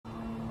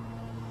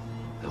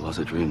was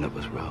a dream that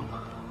was real.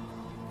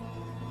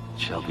 It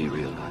shall be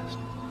realized.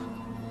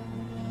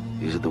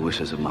 These are the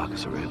wishes of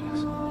Marcus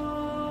Aurelius.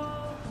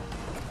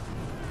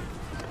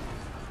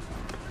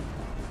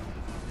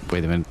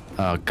 Wait a minute.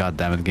 Oh, god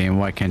damn it, game.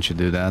 Why can't you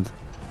do that?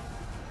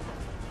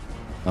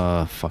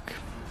 Fuck.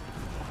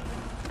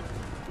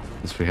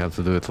 Guess we have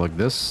to do it like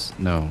this?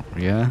 No.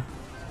 Yeah.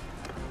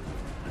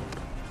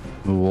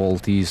 Move all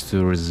these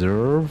to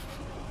reserve.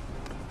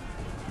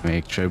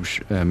 Make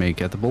make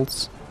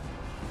catapults.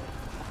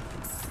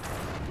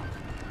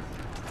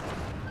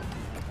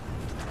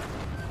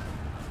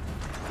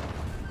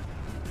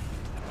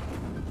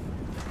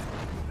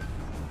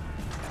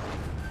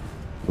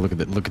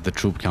 Look at the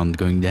troop count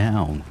going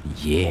down.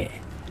 Yeah.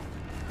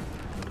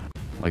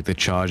 Like the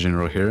charge in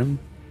Rohirrim.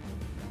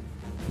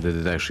 Did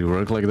it actually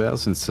work like that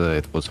since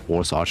it was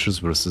horse archers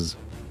versus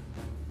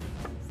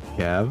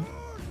cav?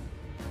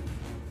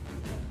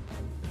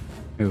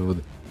 It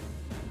would.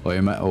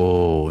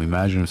 Oh,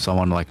 imagine if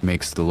someone like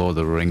makes the Lord of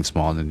the Rings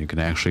mod and you can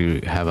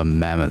actually have a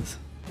mammoth.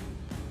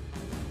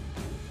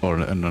 Or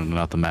no,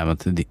 not the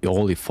mammoth, the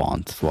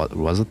Oliphant. What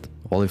was it?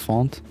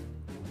 Oliphant?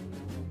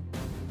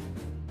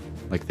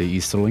 Like the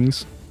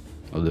Easterlings?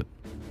 Or the...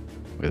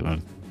 Wait a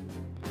minute.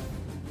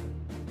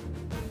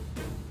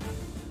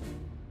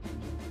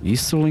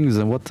 Easterlings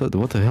and what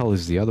the hell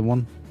is the other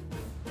one?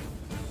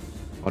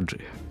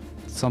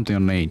 Something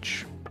on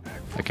H.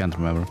 I can't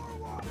remember.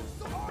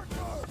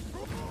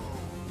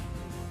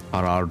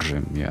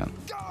 Ararjim, yeah.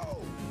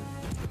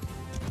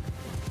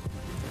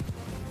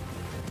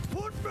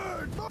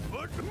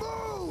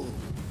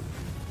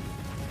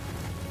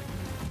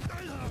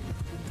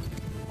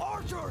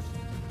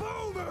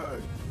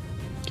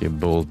 Okay,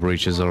 both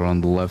breaches are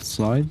on the left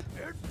side.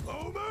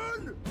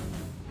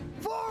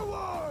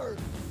 Forward!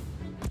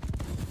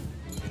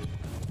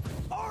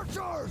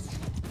 Archers!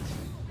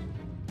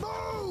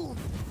 Move!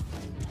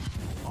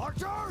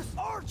 Archers!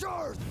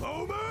 Archers!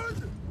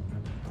 Bowmen!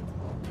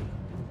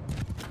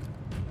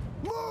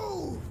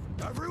 Move!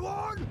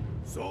 Everyone!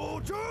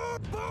 Soldier!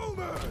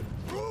 Bowmen!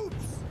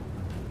 Troops!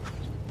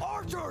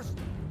 Archers!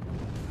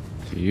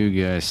 So you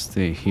guys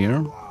stay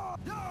here.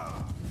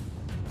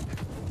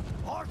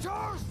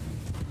 Archers!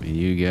 And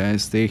you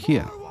guys stay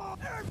here.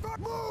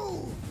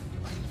 Move!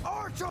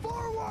 Archer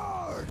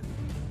forward!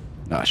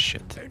 Ah,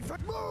 shit.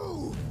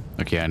 Move!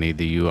 Okay, I need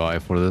the UI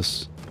for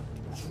this.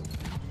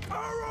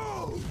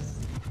 Arrows!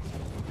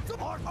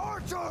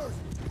 Archers!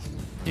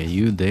 Yeah,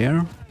 you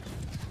there.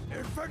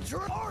 Infantry!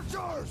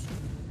 Archers!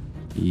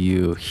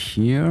 You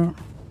here.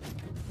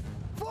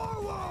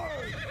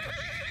 Forward!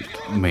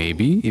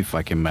 Maybe, if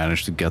I can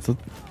manage to get it.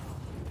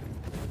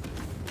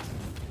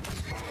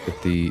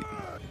 Get the...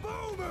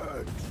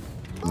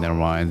 Never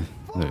mind.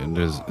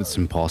 It's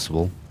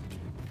impossible.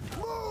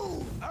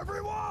 Move!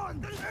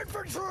 Everyone!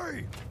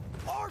 Infantry!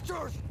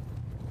 Archers!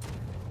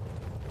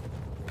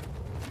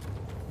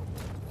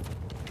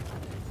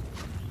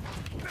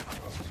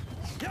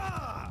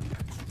 Yeah!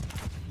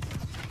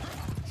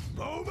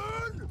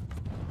 Bowman!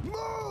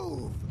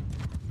 Move!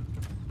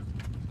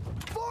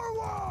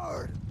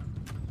 Forward!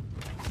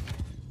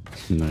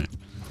 No.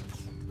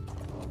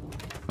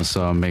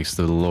 So it makes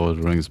the Lord of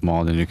the Rings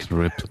mod and you can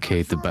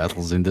replicate the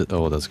battles in the...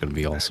 Oh, that's gonna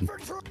be awesome.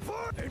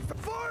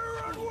 Fire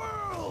at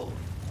will!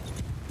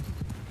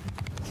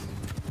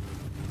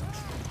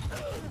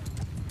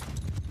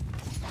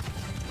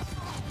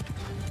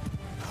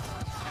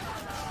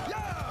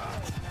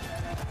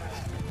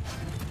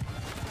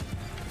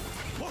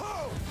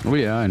 Oh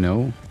yeah, I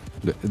know.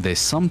 They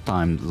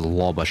sometimes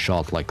lob a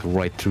shot like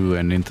right through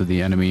and into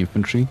the enemy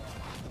infantry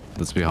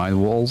that's behind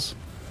walls.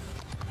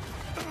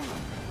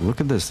 Look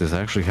at this, this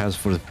actually has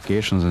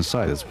fortifications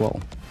inside as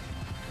well.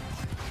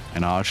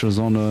 And archers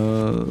on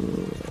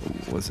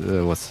what's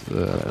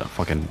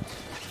fucking...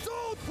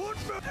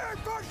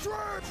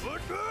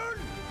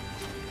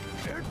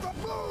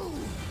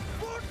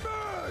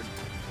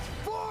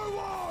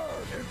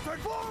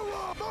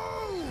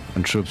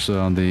 And troops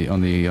on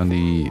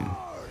the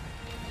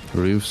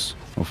roofs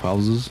of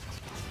houses.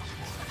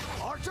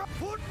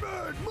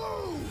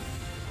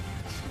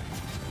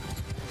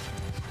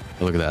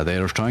 Look at that, they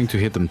are trying to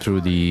hit them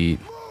through the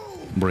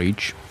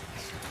breach.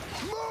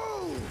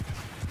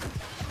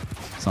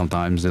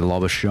 Sometimes they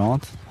lob a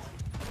shot.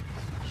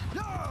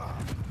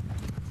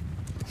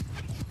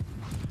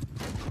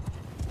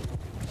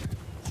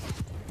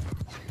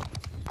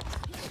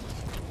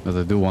 But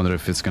I do wonder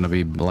if it's gonna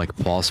be like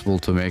possible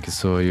to make it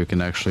so you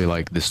can actually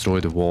like destroy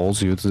the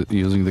walls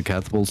using the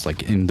catapults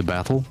like in the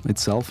battle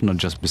itself, not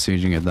just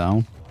besieging it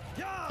down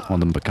on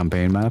the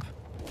campaign map.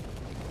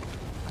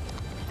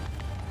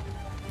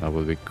 That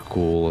would be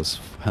cool as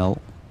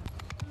hell.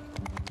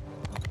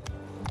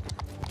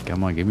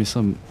 Come on, give me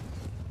some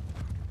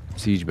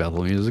siege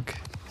battle music.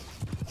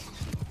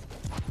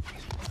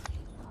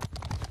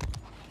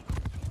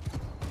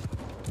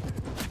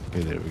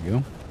 Okay, there we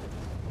go.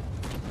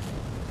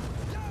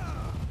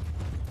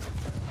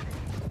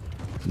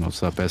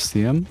 What's up,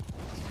 STM?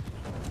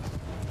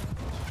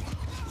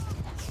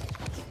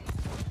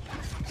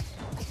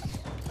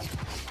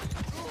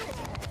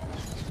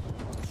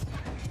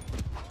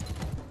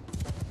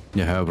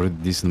 Yeah, have a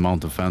decent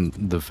amount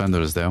of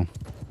defenders there.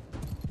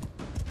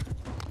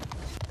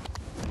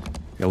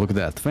 Yeah, look at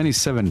that.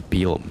 27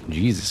 peel.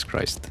 Jesus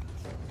Christ.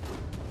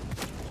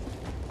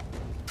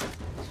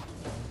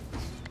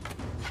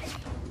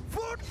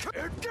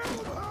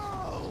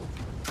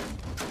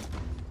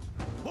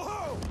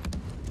 Whoa!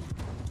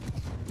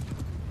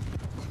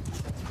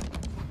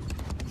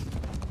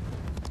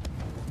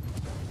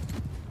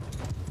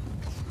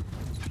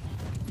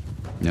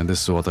 Yeah,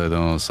 this is what I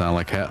don't understand.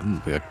 Like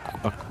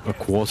a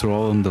quarter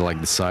of them, they like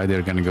decide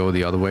they're gonna go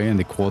the other way, and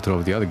the quarter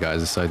of the other guys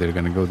decide they're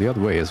gonna go the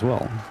other way as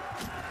well.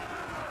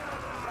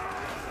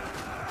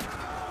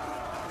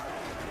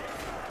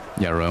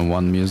 Yeah, round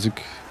one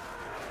music.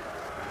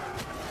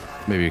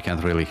 Maybe you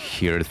can't really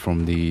hear it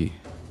from the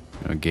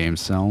game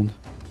sound.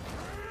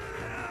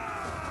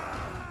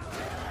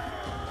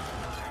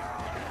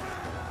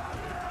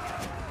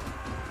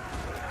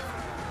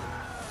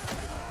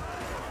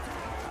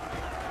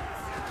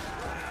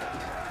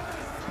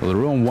 Well, the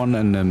round one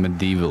and the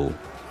medieval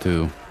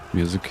 2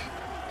 music,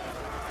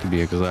 to be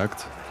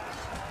exact.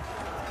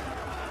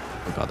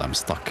 Oh god, I'm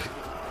stuck.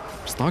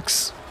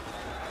 Stucks?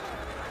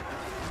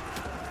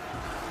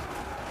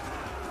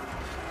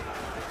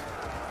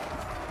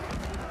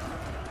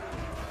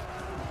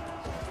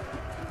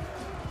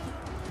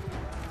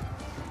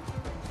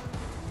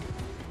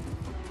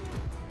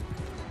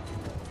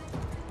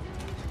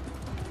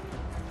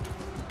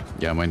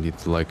 Yeah, I might need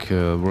to like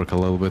work a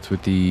little bit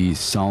with the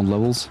sound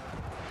levels.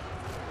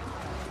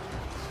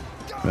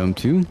 Round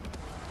 2.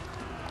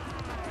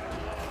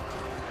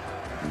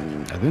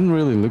 I didn't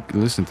really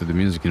listen to the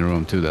music in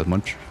round 2 that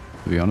much,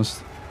 to be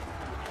honest.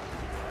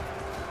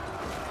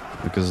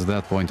 Because at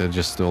that point I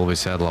just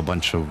always had a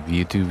bunch of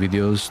YouTube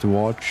videos to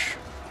watch.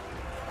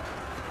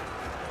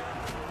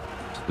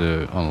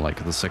 On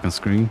like the second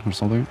screen or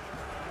something.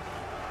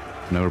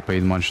 Never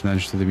paid much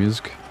attention to the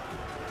music.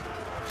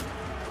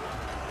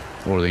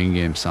 Or the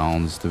in-game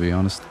sounds, to be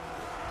honest.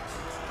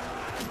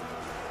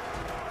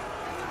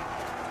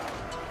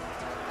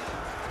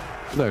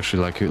 I'd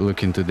actually like to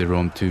look into the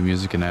Rome 2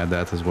 music and add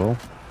that as well.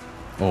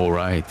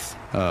 Alright.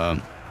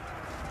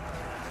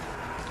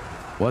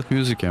 What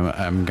music am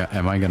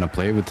I gonna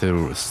play with the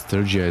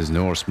Sturgia's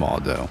Norse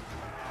mod though?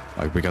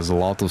 Like, because a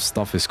lot of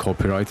stuff is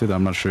copyrighted,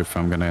 I'm not sure if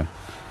I'm gonna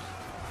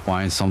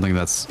find something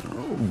that's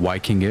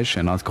Viking-ish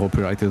and not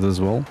copyrighted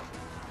as well.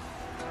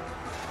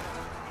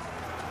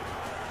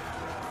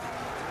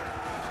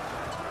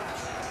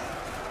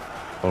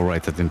 Oh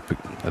right, I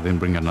didn't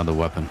bring another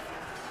weapon.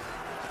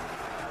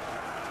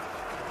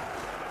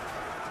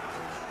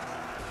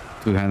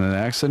 Two-handed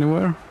axe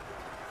anywhere?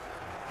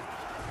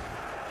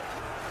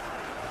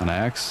 An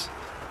axe?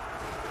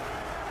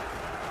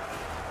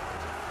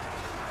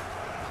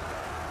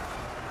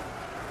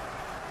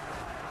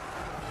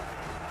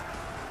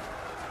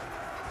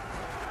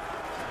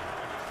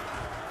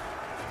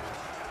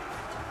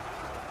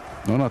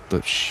 No, not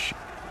the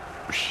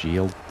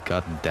shield.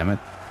 God damn it.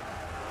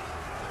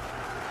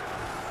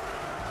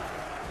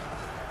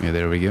 Yeah,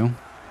 there we go.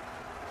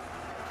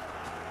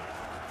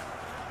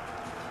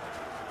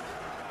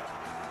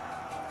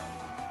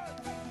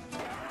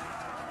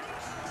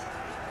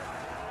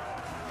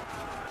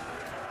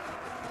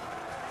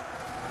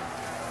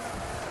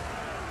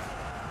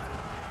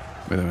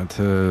 Wait a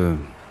minute.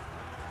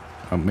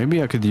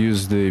 Maybe I could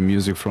use the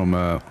music from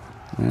no,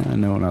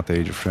 not the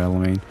Age of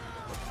Charlemagne.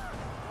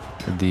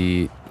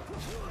 The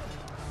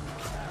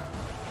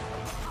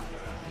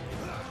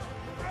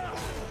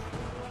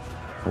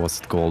what's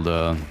it called?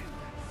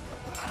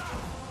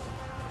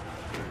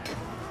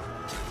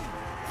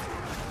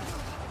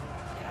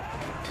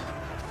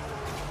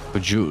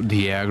 Could you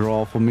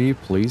de-aggro for me,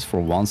 please, for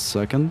 1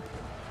 second?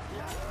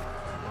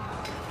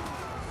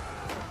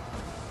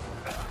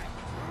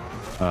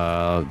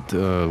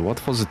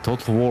 What was it?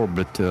 Total War,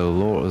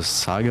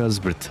 Sagas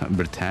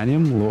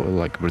Britannium,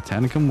 like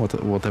Britannicum,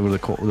 whatever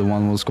the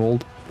one was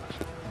called.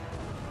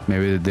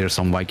 Maybe there's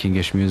some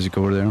Vikingish music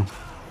over there.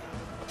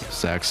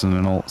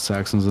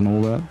 Saxons and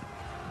all that.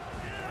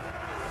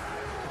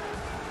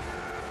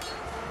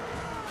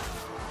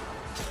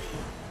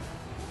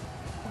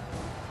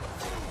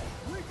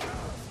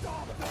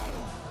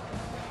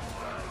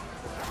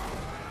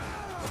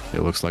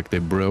 It looks like they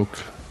broke.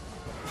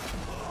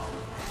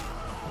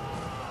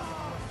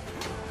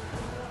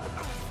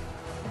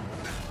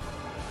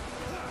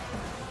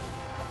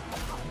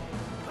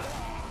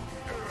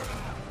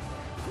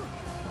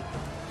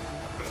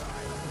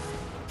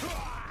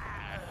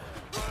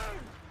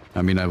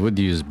 I mean, I would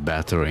use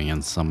battering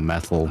and some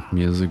metal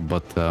music,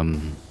 but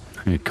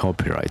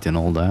copyright and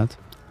all that.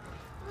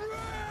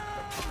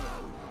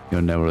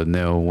 You'll never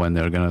know when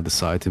they're gonna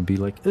decide to be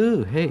like,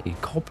 oh, hey,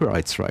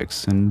 copyright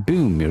strikes, and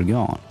boom, you're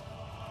gone.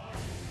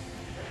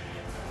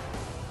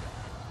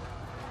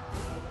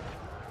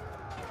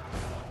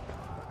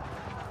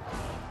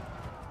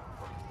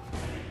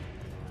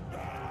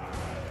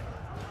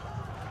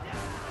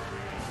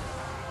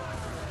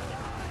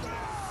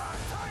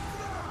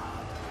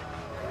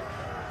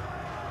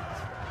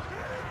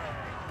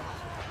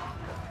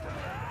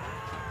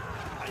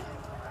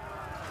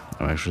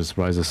 actually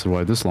surprised I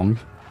survived this long.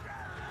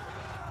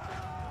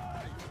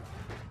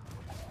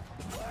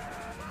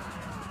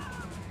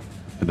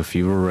 The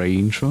Fever Ray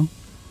intro?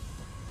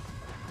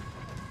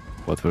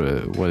 What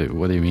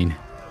do you mean?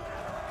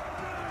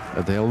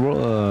 The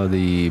hell,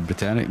 the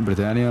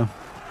Britannia?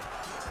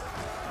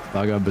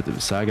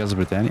 Sagas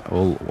Britannia?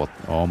 Oh, what?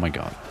 Oh my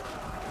god.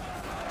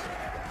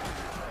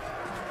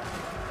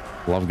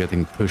 Love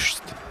getting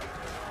pushed.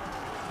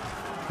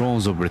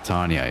 Thrones of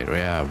Britannia,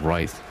 yeah,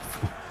 right.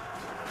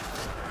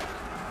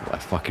 I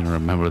fucking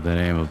remember the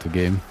name of the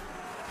game.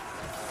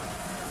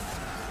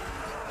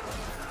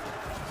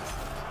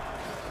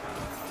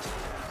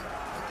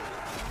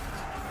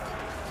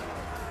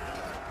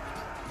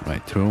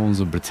 Right, Thrones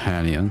of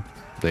Britannia.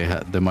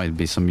 There might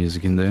be some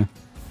music in there.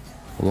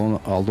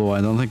 Although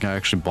I don't think I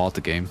actually bought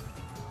the game.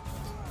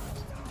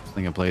 I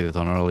think I played it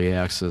on early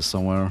access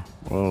somewhere.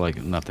 Or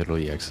like, not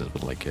early access,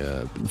 but like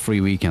a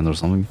free weekend or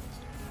something.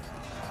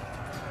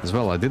 As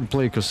well, I did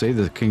play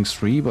Crusader Kings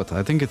 3, but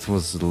I think it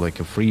was like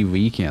a free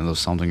weekend or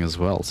something as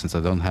well, since I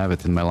don't have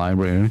it in my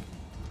library.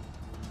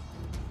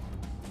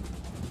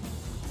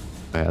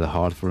 I had a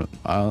heart for it.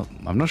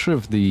 I'm not sure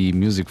if the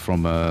music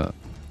from... I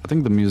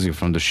think the music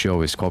from the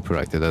show is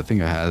copyrighted. I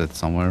think I had it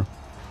somewhere.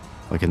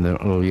 Like in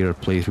the earlier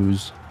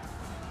playthroughs.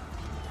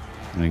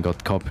 And it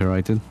got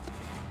copyrighted.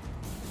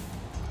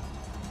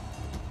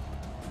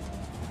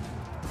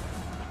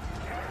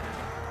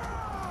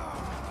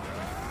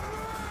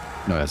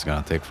 No, it's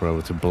gonna take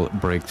forever to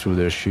break through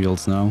their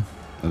shields now,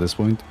 at this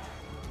point.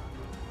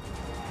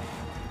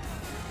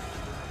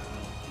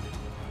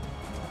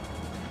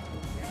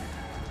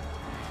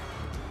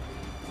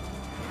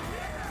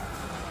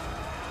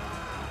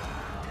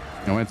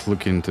 I might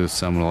look into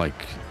some,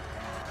 like,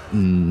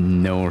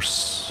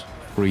 Norse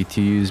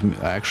free-to-use...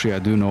 Actually, I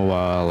do know,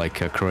 like,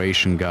 a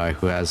Croatian guy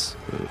who has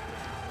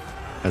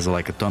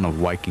like, a ton of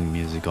Viking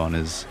music on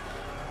his...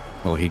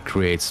 Well, he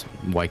creates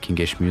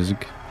Vikingish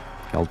music,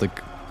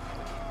 Celtic,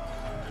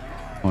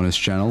 on his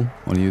channel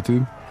on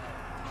YouTube.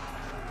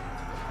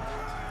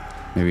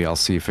 Maybe I'll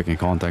see if I can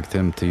contact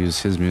him to use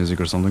his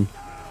music or something.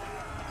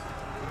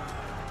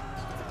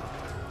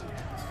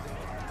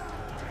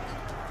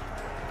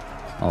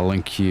 I'll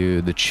link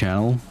you the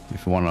channel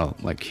if you wanna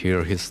like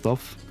hear his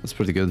stuff. That's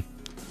pretty good.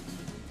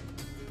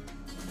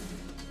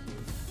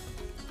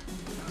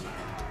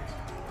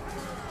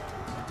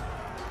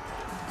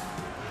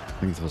 I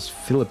think it was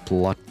Philip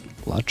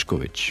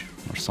Lachkovich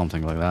or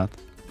something like that.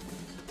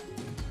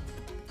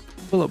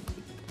 Philip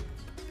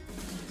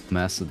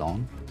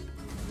Macedon.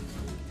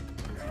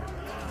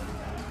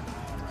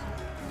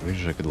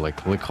 Wish I could like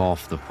click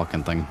off the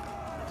fucking thing.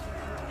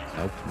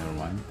 Nope, never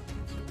mind.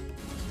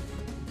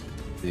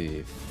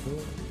 The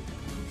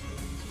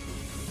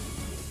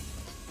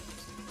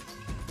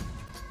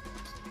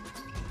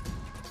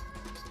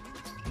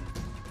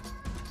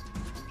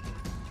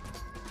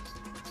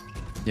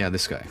yeah,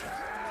 this guy.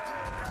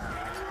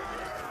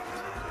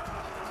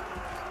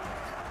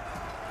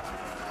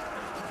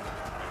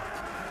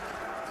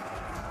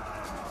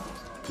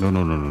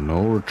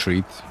 No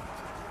retreat.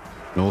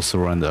 No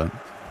surrender.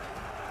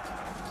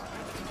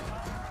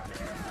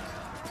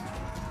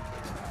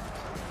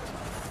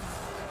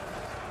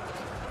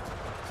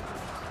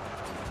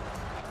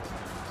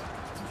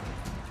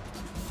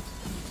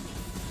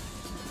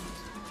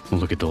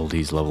 Look at all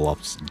these level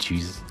ups.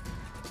 Jesus.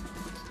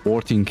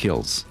 14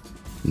 kills.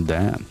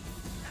 Damn.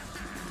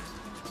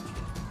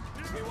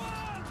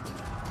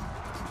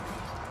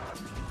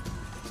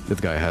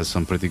 That guy has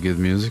some pretty good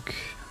music.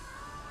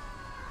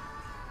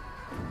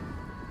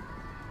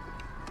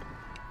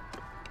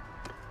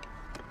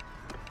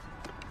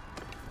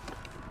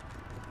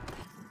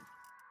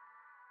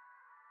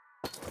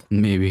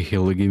 Maybe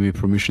he'll give me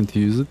permission to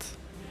use it.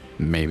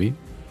 Maybe.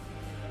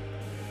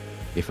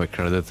 If I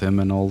credit him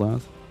and all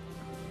that.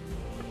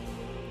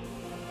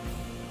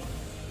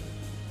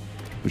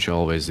 Which I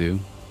always do.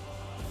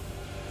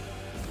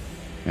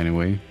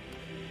 Anyway.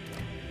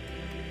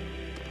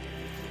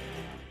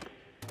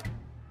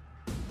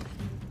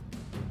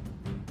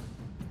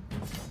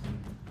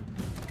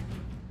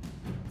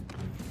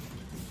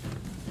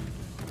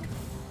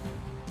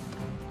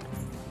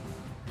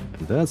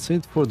 And that's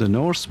it for the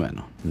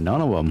Norsemen.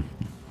 None of them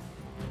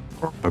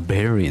are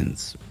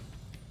barbarians.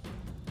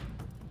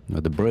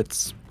 Not the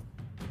Brits.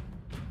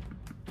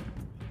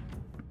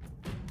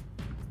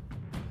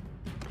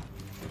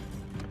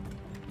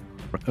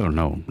 Oh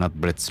no, not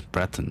Brits,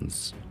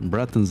 Bretons.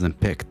 Bretons and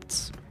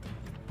Picts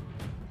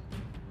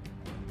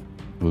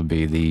would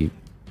be the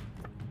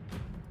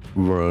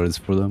words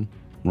for them,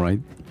 right?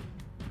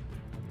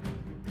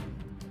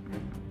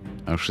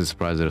 I'm actually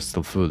surprised there's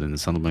still food in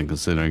Sunderland,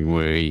 considering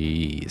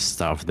we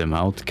starved them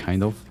out,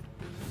 kind of.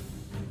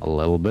 A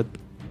little bit.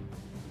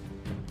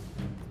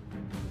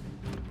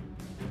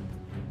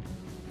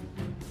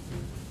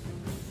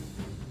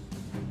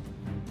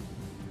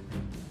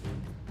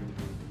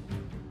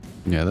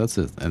 Yeah, that's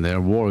it. And their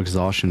war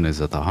exhaustion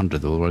is at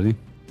 100 already.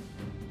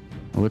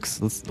 Look at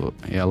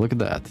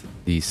that.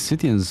 The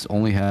Scythians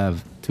only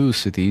have 2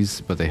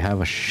 cities, but they have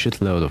a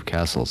shitload of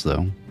castles,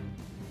 though.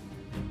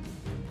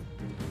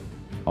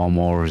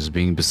 Armor is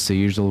being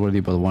besieged already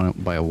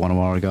by one of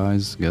our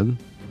guys. Good.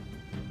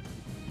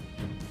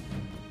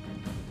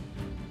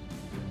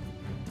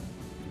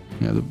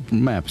 Yeah, the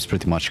map is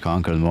pretty much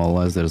conquered more or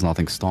less. There's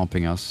nothing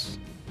stomping us.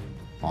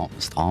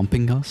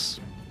 Stomping us?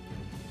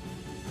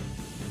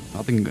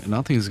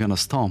 Nothing's gonna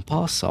stomp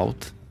us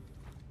out.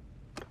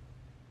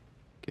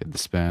 Get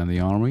disband the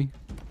army.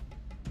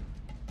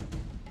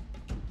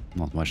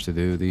 Not much to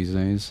do these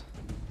days.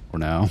 For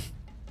now.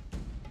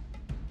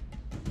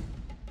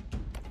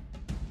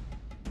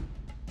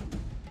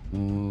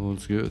 Oh,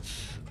 that's good.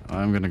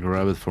 I'm gonna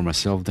grab it for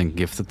myself, then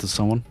gift it to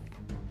someone.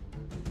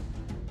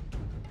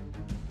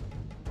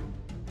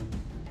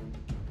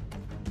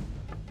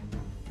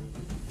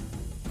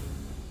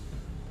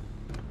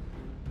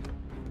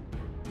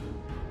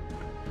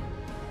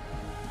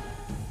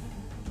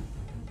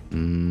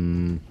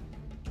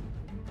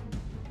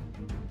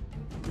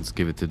 Let's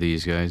give it to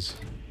these guys.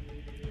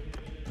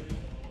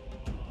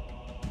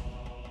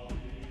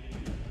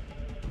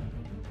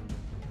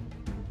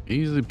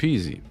 Easy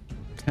peasy.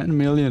 10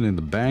 million in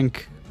the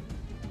bank.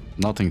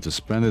 Nothing to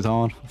spend it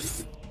on.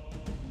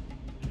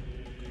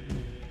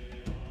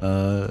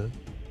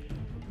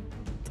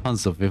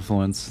 Tons of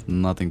influence.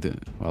 Nothing to...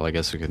 Well, I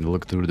guess we can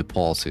look through the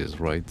policies,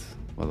 right?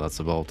 Well, that's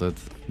about it.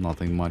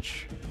 Nothing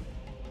much.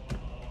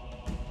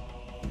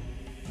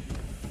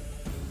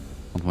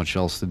 Not much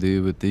else to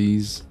do with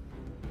these.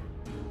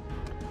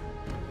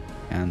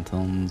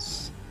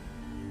 Cantons.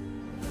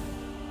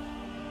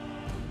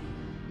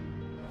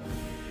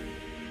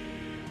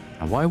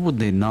 And why would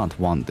they not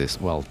want this?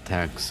 Well,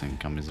 tax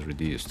income is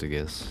reduced, I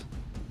guess.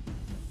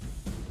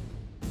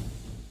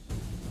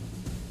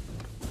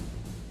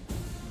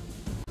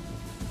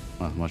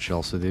 Not much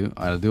else to do.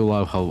 I do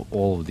love how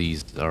all of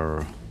these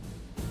are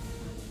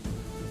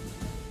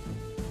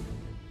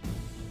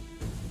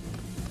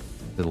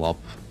still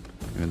up,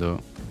 even though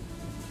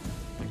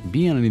like,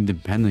 being an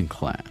independent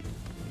clan,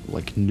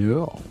 like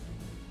no.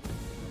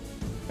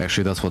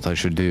 Actually, that's what I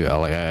should do.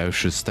 I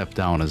should step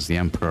down as the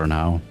emperor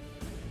now.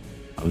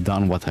 I've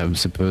done what I'm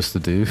supposed to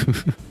do.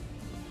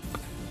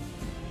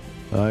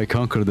 I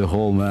conquered the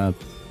whole map.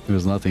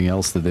 There's nothing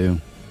else to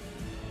do.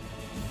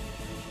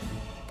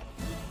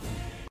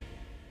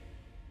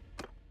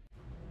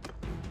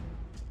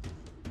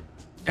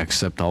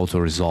 Except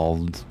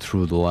auto-resolved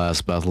through the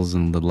last battles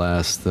and the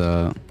last...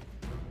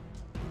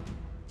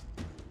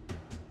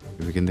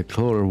 We can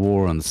declare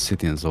war on the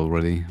Scythians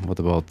already. What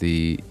about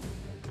the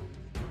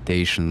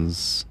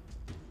Dacians?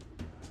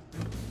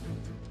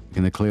 We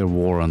can declare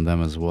war on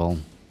them as well.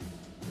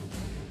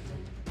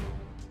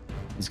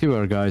 Let's give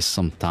our guys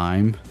some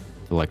time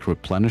to like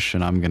replenish,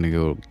 and I'm gonna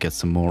go get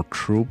some more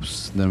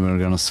troops. Then we're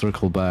gonna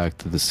circle back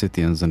to the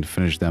Scythians and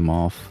finish them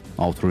off.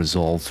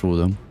 Auto-resolve through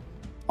them.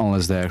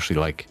 Unless they actually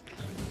like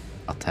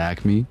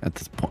attack me at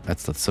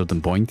that certain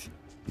point.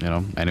 You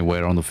know,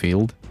 anywhere on the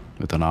field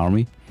with an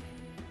army.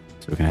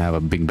 So we can have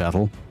a big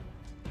battle.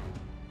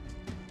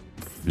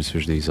 Let me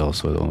switch these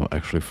also. I don't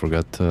actually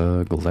forget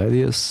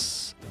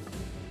Gladius.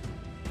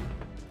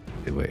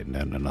 Wait,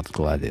 no, not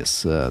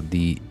Gladius.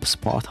 The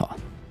Sparta.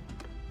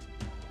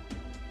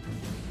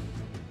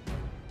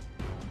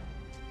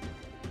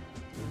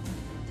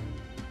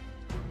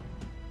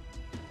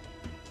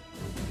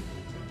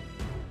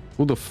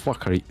 Who the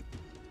fuck are you?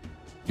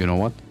 You know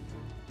what?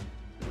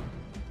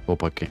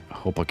 Hope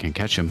I can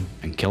catch him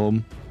and kill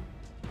him.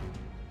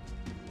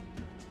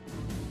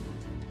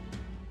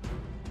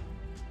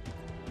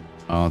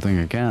 I don't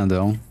think I can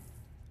though.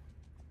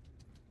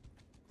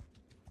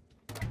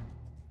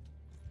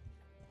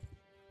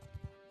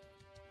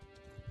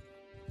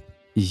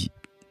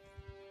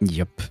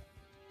 Yep.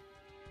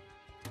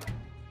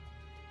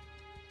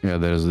 Yeah,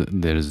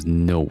 there's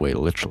no way.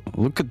 Literally,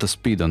 look at the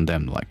speed on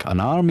them. Like an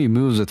army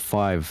moves at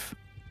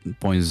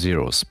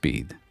 5.0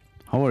 speed.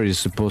 How are you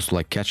supposed to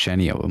like catch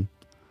any of them?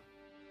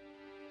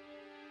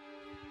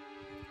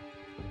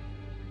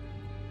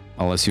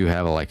 Unless you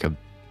have like a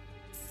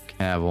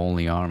cav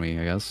only army,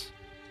 I guess.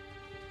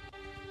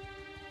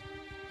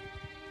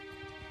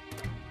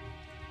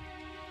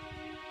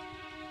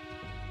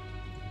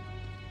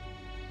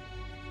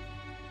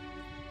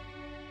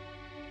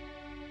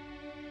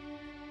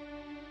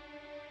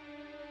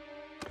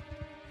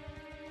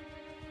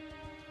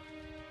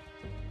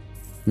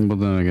 But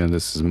then again,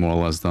 this is more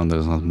or less done.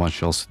 There's not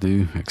much else to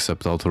do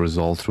except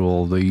auto-resolve through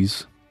all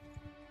these.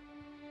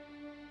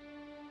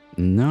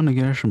 No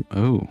negation.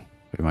 Oh,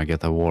 we might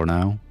get a war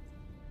now.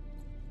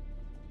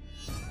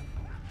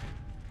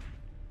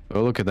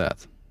 Oh, look at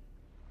that.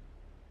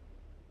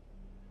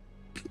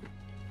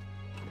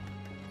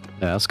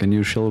 Ask and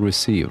you shall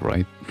receive,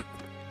 right?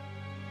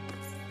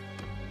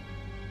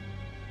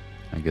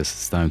 I guess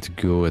it's time to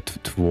go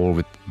to war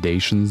with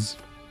Dacians.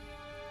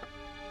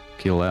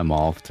 Kill them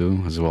off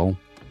too, as well.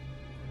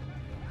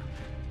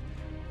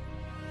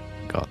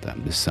 God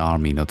damn, this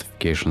army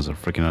notifications are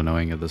freaking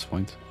annoying at this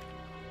point.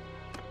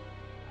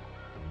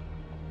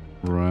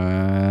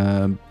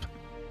 Grab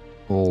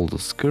all the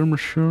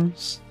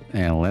skirmishers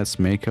and let's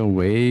make our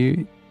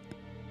way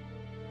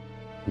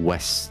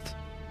west.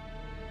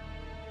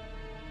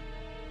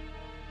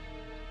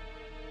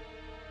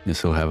 You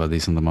still have a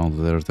decent amount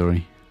of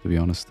territory, to be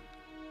honest.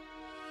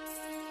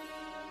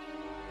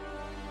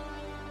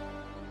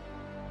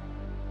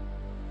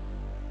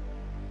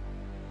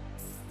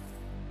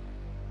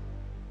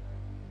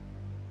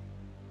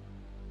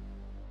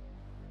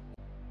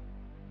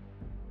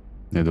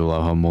 I do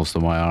love how most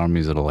of my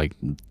armies are like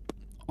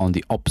on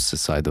the opposite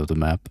side of the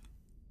map.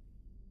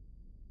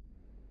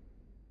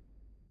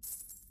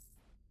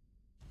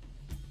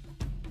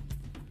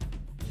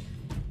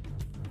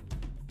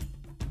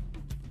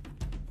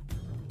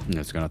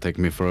 It's gonna take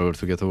me forever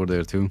to get over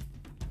there too.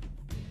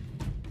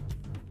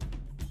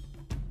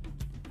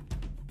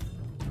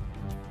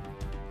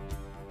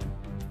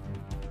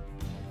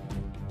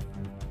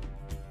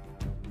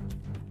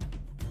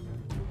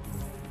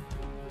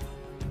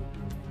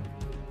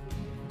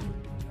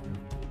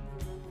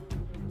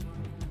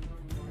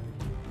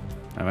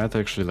 I might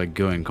actually like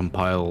go and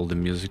compile all the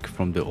music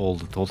from the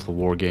old Total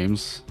War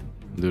games.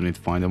 Do need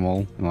to find them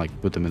all and like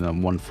put them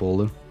in one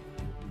folder.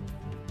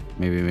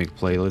 Maybe make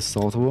playlists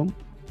out of them.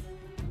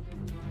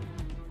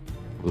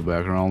 The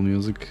background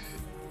music.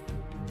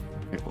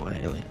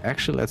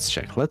 Actually, let's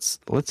check. Let's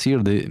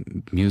hear the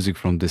music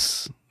from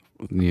this,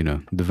 you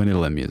know, the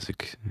vanilla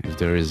music, if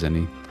there is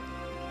any.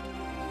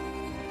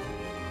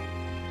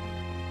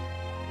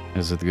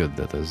 Is it good?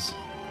 That is.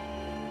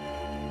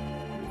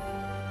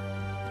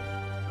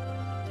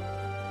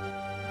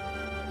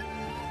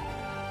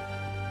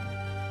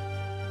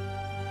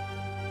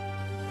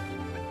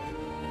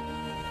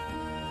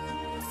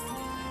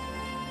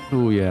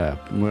 Oh yeah,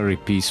 very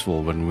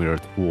peaceful when we're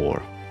at war.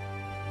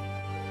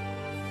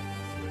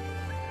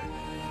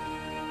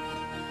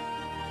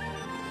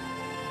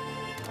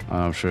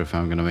 I'm not sure if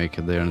I'm gonna make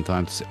it there in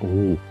time to say.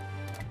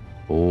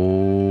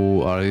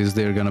 Is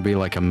there gonna be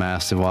like a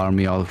massive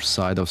army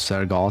outside of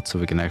Sergot so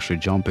we can actually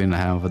jump in and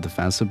have a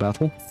defensive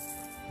battle?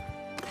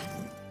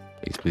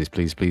 Please, please,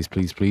 please, please,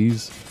 please,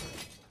 please.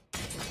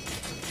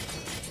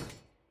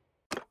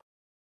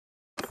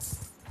 I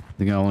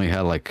think I only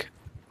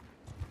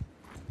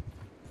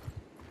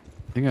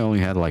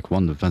had like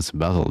one defensive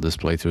battle this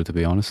playthrough, to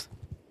be honest.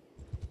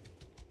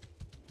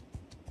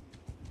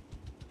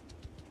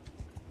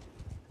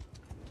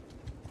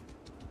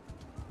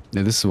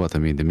 Yeah, this is what I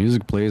mean. The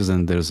music plays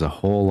and there's a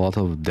whole lot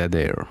of dead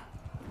air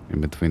in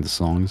between the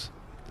songs.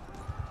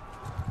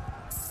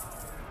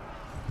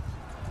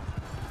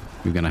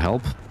 You gonna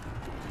help?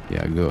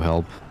 Yeah, go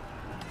help.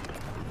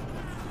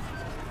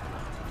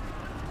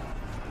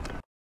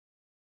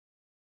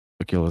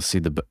 Okay, let's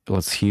see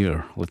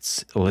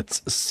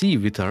let's see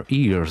with our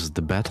ears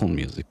the battle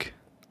music.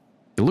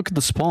 Look at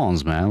the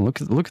spawns, man.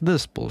 Look at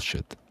this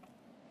bullshit.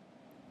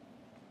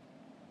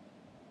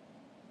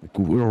 Like,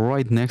 we're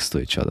right next to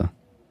each other.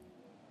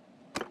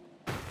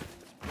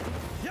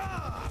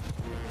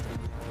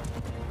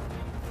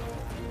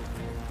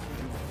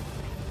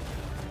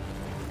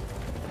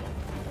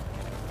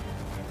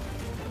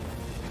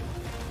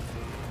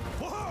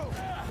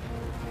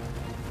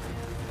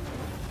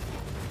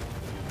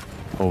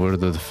 Oh, we're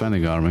the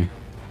defending army.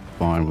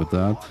 Fine with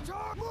that.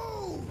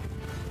 Move!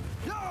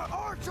 Yeah,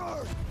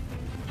 archers!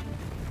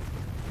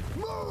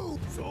 Move,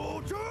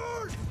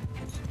 soldiers!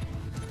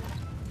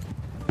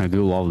 I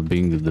do love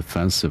being the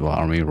defensive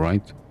army,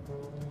 right?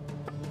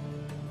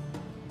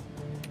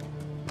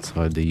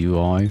 Inside the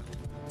UI.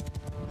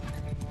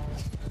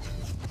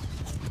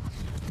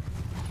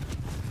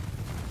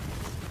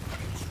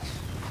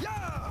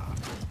 Yeah!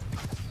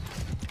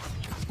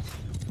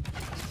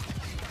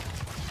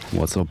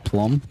 What's up,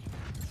 Plum?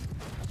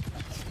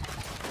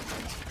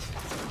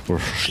 For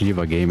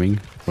Shiva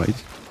Gaming,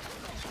 right?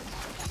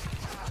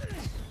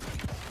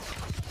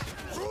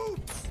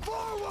 Troops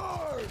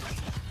forward!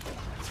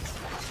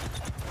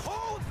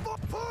 Hold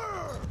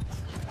fire!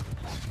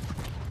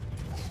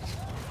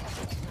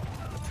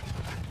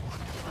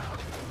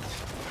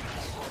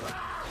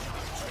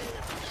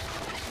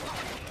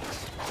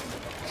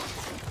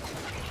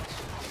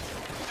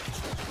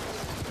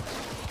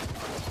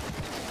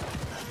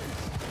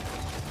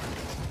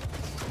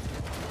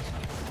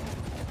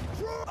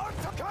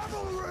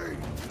 Cavalry!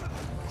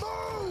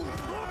 Move!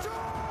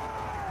 Charge!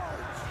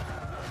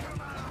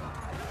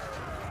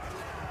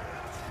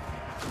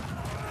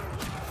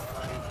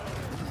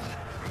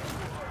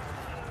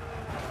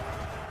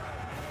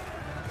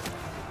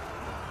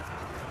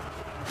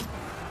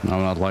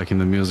 I'm not liking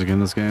the music in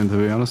this game, to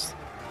be honest.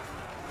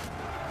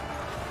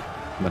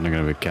 But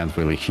again, we can't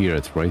really hear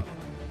it, right?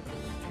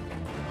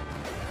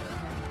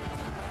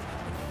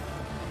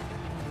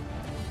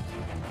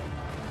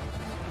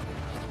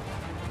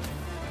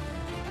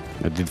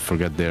 I did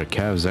forget their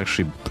cav is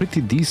actually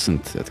pretty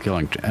decent at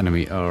killing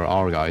enemy or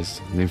our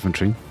guys, the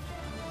infantry.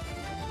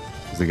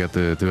 They get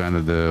to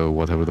end the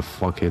whatever the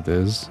fuck it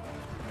is.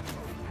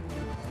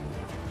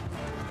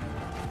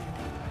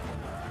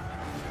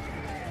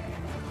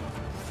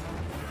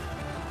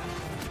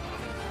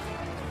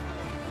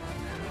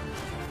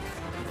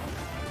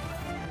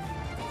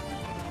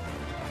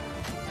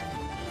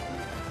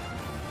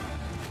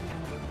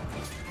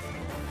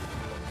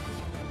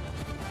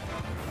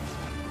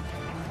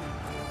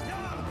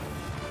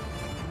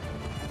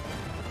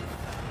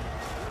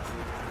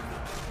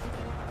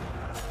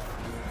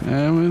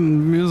 I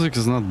mean, music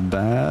is not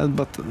bad,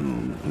 but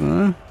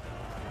from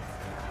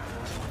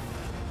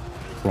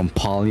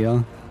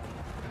Palia.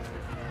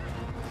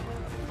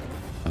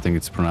 I think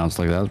it's pronounced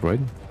like that, right?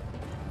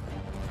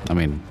 I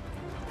mean,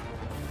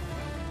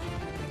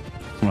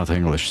 I'm not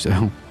English,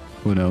 so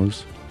who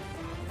knows?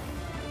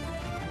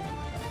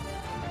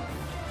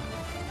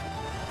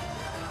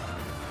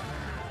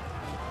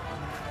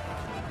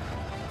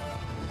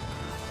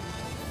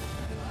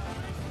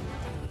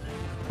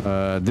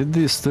 Did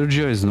the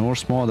Sturgia's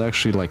Norse mod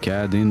actually like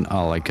add in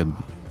like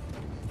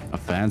a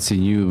fancy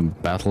new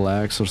battle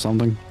axe or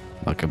something?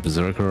 Like a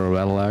berserker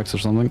battle axe or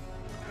something?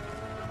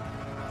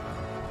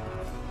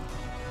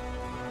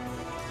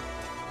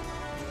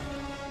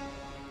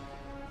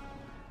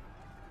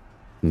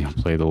 You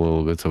played a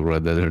little bit of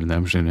Red Dead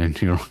Redemption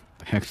and you're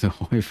back to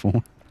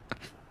iPhone.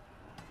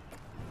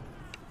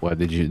 What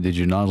did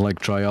you not like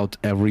try out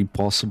every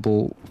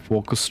possible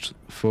focused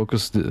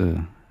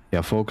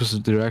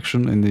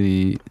direction in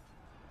the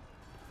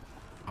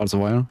Hearts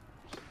of Iron?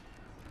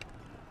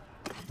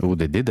 Oh,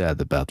 they did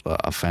add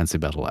a fancy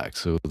battle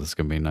axe, so that's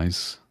gonna be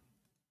nice.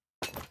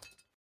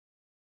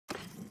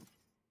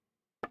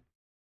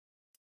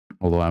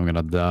 Although I'm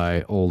gonna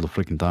die all the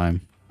freaking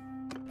time.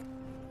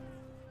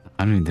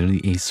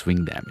 138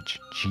 swing damage.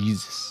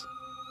 Jesus.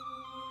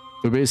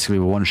 So basically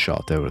one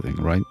shot everything,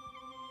 right?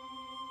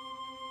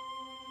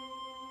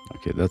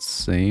 Okay, that's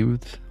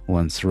saved.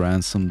 Once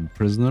ransomed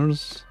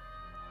prisoners.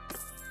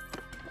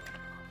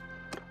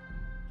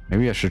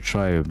 Maybe I should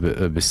try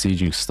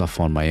besieging stuff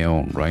on my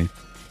own, right?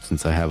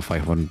 Since I have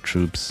 500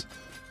 troops.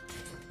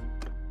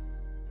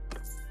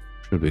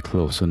 Should be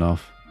close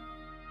enough.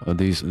 A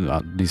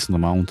decent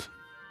amount.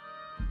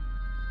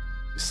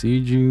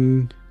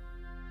 Besieging...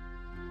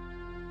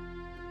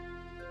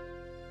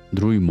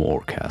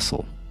 Druimore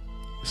Castle.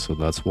 So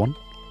that's one.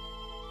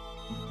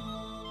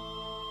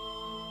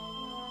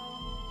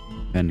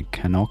 And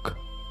Cannock.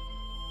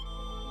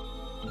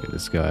 Okay,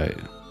 this guy...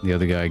 The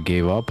other guy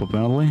gave up,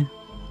 apparently.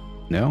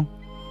 No?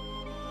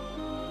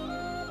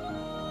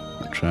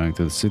 We're trying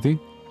to the city.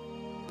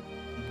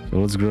 So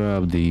let's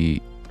grab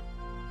the...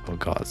 Oh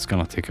god, it's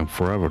gonna take him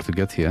forever to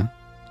get here.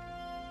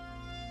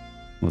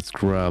 Let's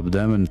grab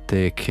them and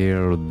take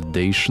care of the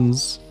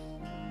Dacians.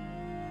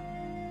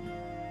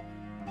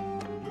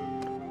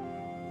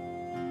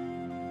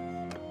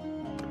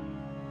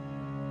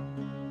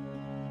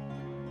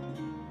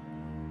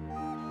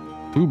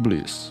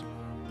 Publius.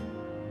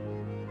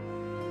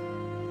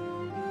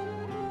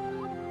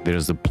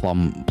 There's the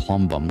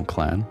Plumbum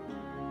clan.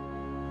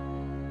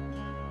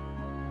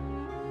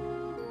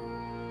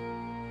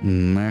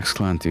 Max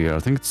clan tier. I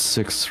think it's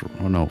 6.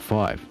 Oh no,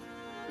 5.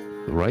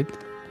 Right?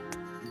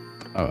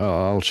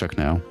 I'll check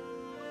now.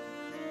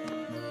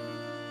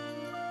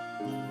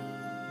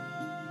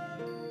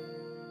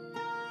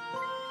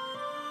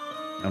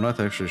 I'm not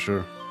actually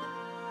sure.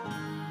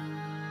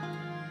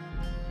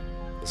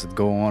 Does it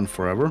go on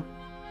forever?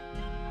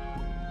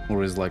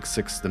 Or is like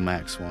 6 the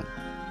max one?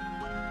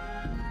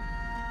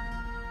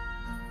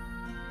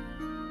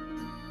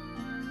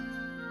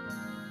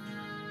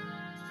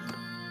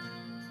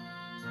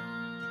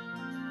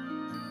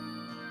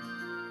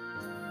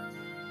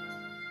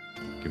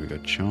 Okay, we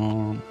got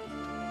charm.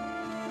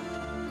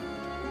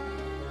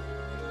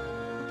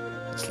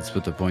 So let's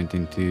put the point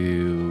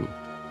into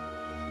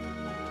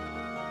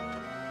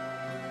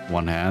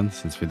one hand,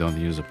 since we don't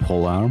use a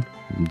pole arm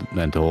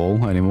at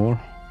all anymore.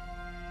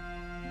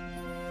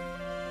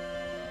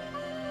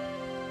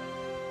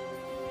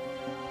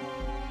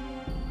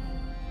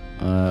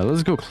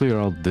 Let's go clear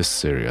out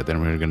this area,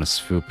 then we're gonna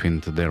swoop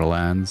into their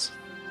lands.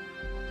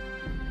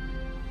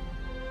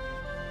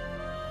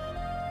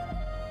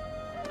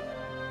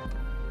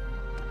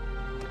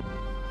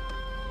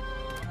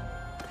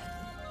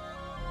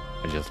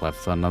 I just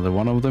left another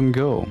one of them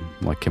go,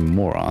 like a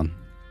moron.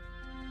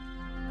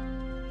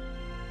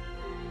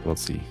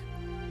 Let's see.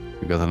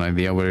 You got an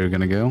idea where you're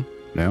gonna go?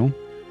 No?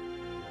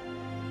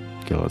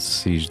 Okay, let's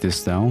siege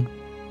this down.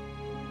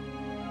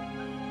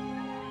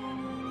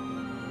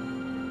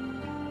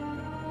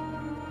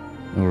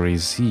 Or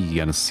is he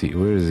gonna see?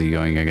 Where is he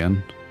going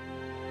again?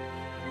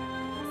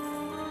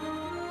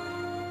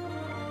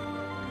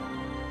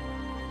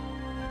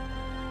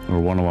 Or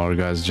one of our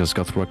guys just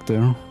got wrecked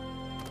there.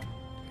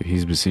 Okay,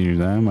 he's besieging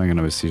them. I'm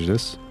gonna besiege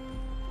this.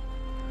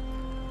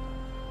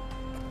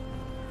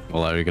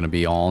 Well, are you gonna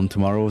be on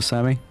tomorrow,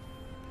 Sammy?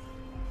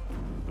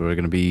 Or are you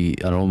gonna be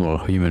a normal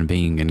human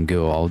being and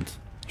go out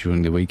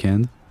during the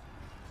weekend?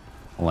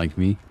 Like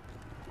me?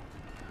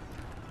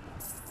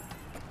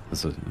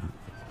 So,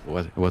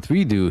 what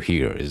we do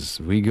here is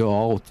we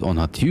go out on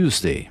a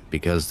Tuesday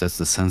because that's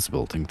the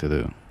sensible thing to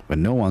do.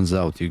 When no one's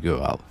out, you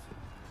go out.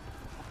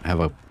 Have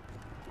a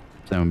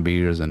 7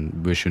 beers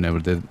and wish you never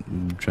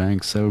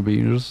drank 7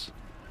 beers.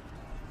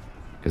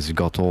 Because you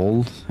got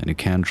old and you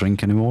can't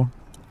drink anymore.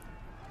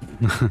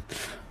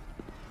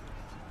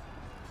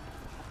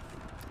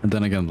 And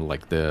then again,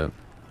 like the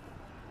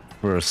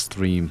first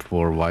stream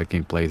for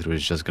Viking playthrough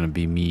is just gonna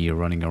be me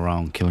running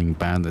around killing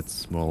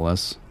bandits, more or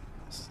less.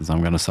 Since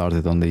I'm gonna start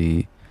it on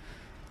the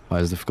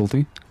Highest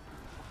difficulty.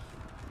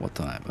 What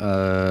time?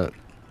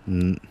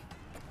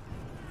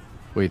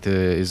 Wait,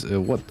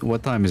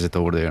 what time is it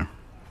over there?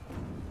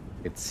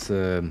 It's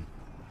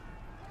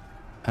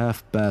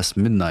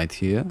midnight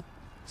here,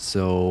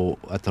 so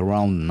at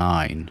around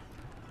 9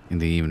 in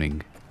the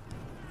evening.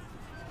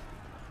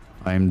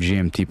 I am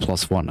GMT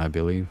 +1, I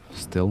believe,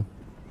 still.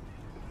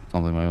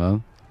 Something like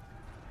that.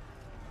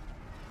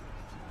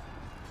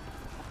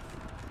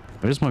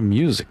 Where's my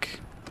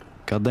music?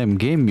 Goddamn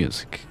game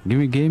music. Give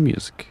me game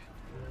music.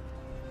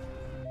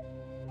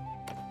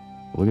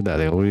 Look at that,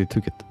 they already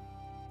took it.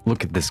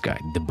 Look at this guy,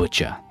 the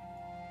butcher.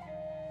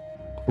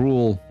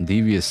 Cruel,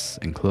 devious,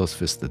 and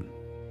close-fisted.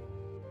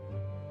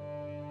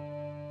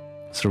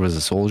 Serve as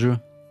a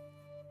soldier.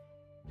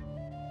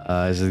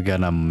 Is it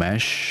gonna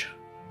mesh?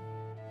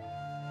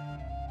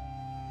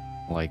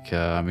 Like,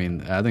 I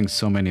mean, adding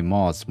so many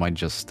mods might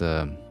just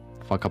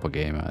fuck up a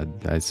game,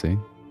 I'd say.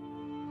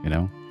 You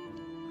know?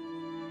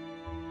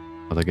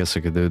 But I guess I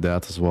could do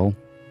that as well.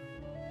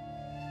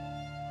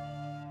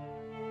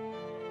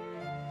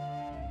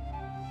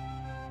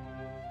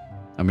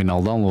 I mean,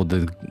 I'll download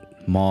the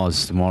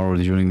mods tomorrow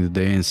during the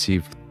day and see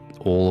if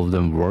all of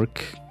them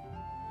work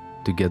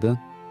together.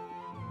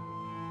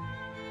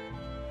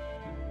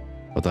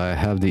 But I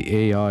have the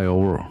AI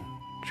over.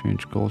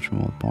 Change culture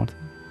mode party.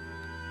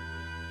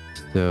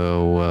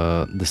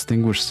 So,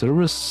 distinguished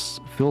service,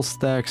 fill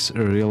stacks,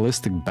 a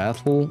realistic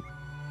battle.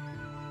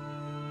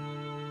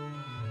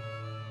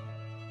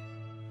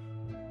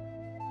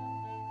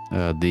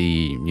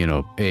 The, you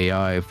know,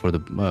 AI for the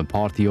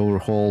party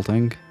overhaul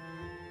thing.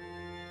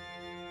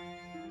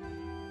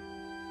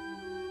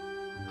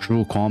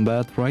 True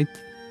combat, right?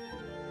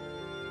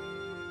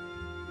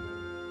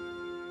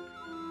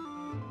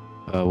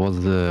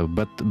 Was the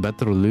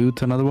better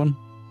loot another one?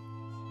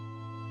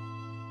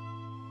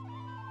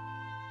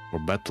 Or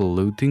battle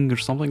looting or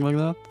something like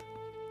that?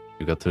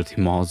 You got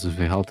 30 mods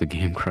without the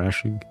game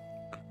crashing.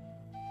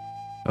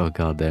 Oh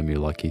god damn, you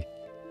lucky.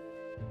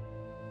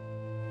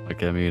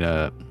 Like, I mean,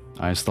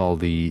 I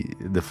installed the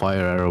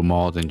fire arrow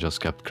mod and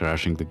just kept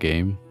crashing the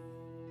game.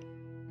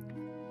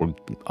 For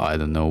I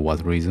don't know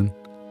what reason.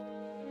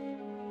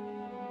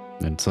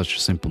 And such a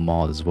simple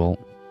mod as well.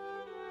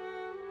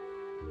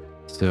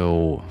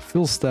 So,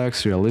 fill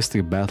stacks,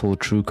 realistic battle,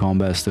 true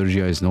combat,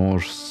 strategize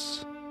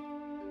Norse,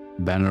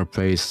 banner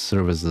pace,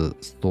 serve as a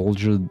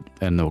soldier,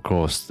 and of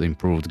course the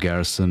improved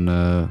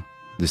garrison,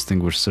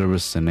 distinguished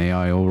service, and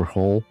AI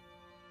overhaul.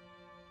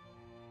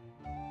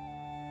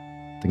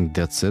 I think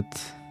that's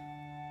it.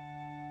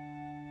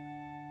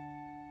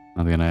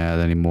 Not gonna add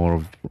any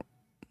more.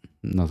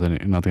 Not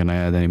gonna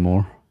add any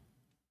more.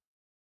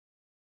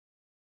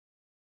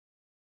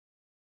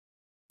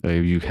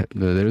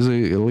 There's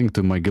a link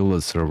to my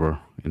Guilded server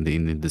in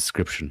the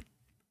description,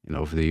 you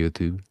know, for the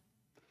YouTube.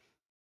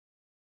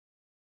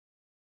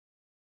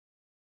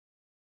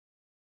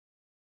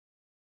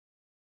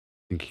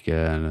 I think you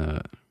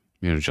can,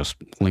 you know, just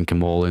link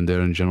them all in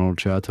there in general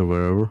chat or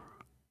wherever.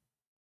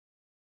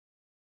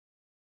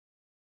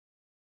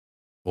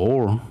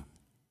 Or,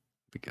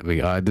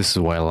 this is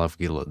why I love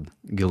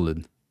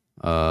Guilded.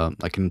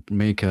 I can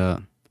make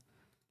a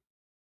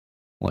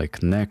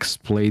like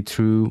next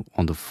playthrough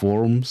on the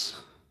forums.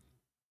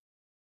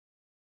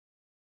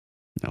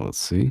 Now let's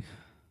see.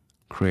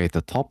 Create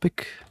a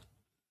topic.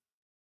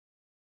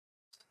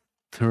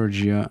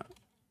 Thergia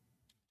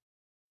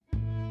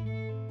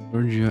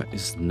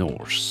is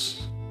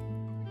Norse.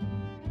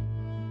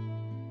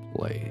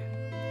 Play.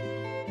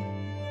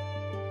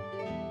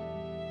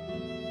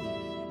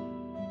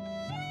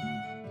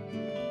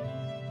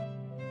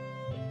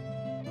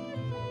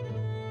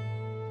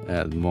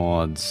 Add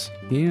mods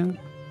here.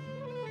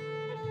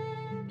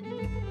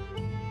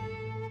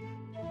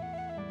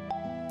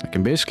 I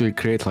can basically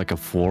create like a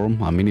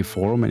forum, a mini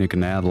forum, and you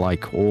can add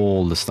like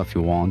all the stuff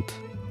you want.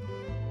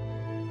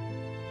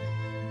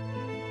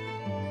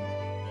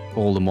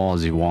 All the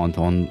mods you want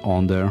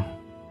on there.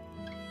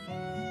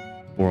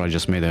 Or I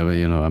just made a,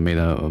 you know, I made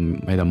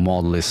a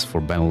mod list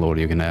for Bannerlord.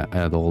 You can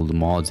add all the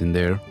mods in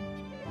there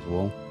as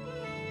well.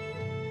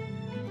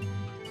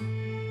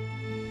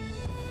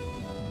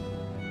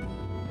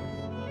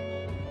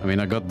 I mean,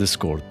 I got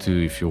Discord too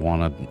if you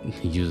wanna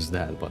use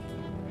that, but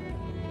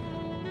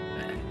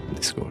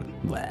Discord,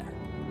 blah. I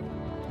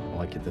don't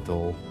like it at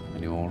all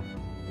anymore.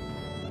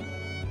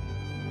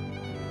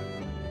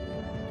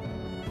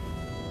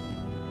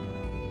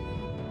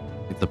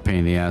 It's a pain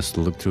in the ass to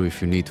look through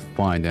if you need to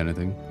find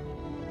anything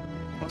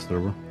on a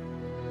server.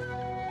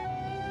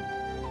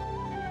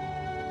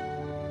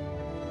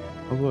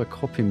 How do I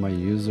copy my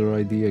user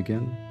ID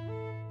again?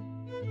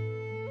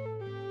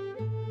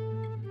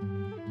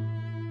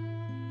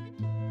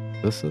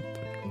 Is this it?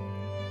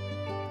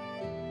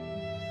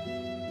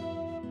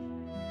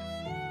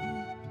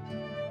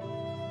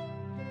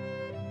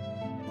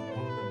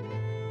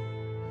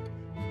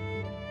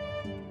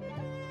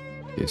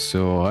 Okay,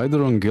 so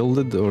either on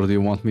Guilded, or do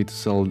you want me to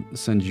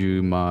send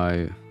you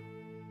my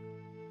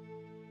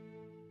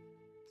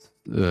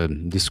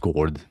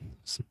Discord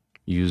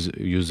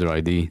user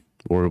ID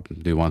Or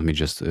do you want me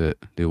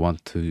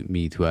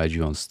me to add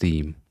you on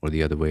Steam, or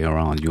the other way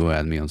around? You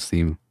add me on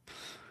Steam.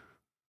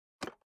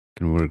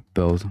 Can work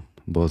both.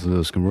 Both of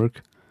those can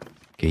work.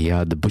 Okay,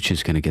 yeah, the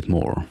butcher's gonna get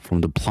more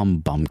from the Plum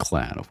Bum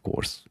clan, of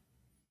course.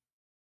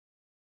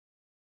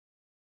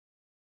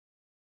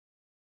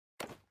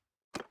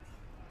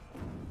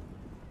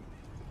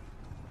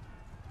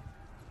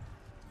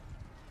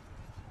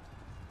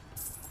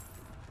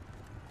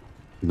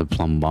 The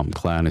Plum Bum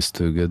clan is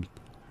too good.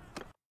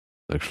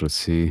 Actually, let's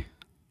see.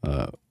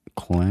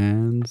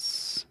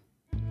 Clans.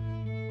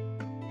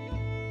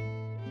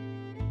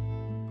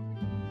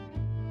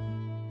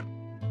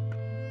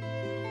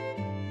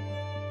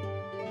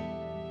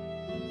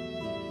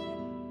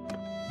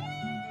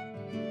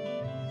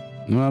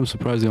 No, I'm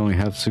surprised they only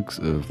have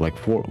like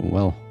 4.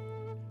 Well,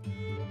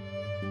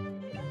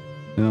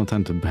 they don't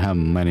tend to have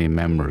many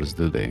members,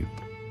 do they?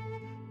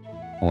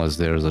 Unless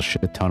there's a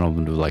shit ton of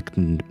like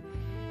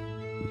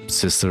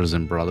sisters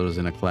and brothers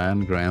in a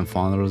clan,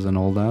 grandfathers and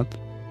all that.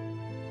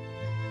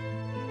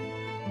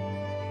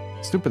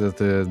 Stupid that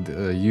the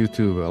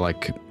YouTube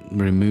like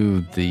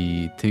removed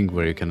the thing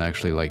where you can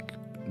actually like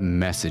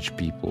message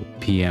people,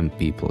 PM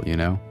people, you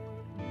know?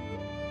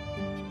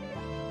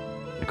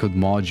 I could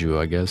mod you,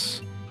 I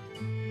guess.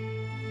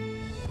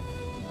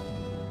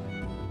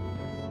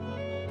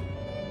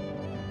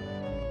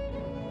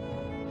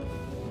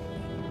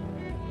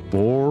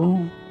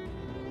 Or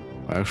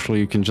actually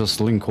you can just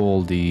link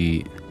all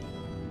the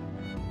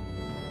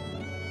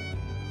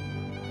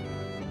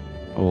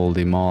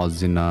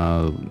mods in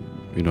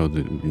you know,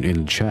 in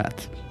the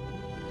chat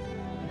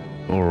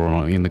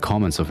or in the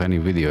comments of any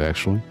video.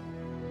 Actually,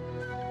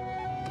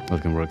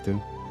 that can work too.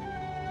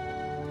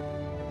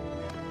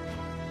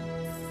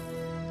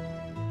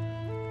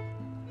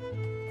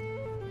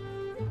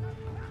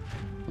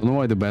 I don't know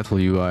why the battle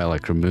UI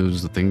like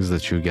removes the things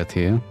that you get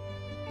here.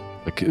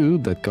 Like, ooh,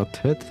 that got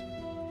hit.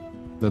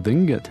 That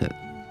didn't get hit.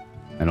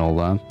 And all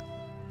that.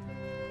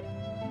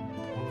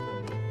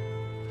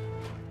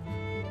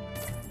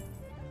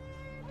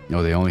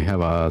 No, they only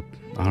have a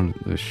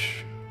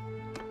 100-ish.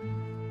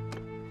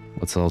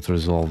 Let's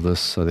auto-resolve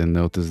this. I didn't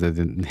notice they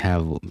didn't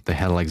have... They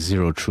had like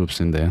 0 troops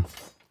in there.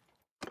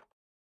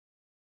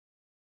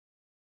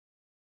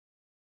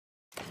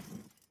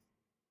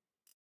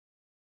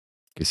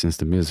 Okay, since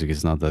the music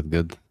is not that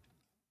good.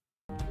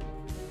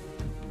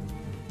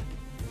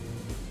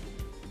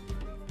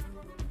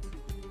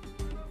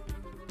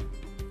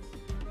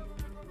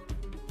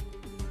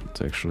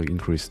 Let's actually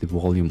increase the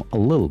volume a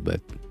little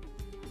bit.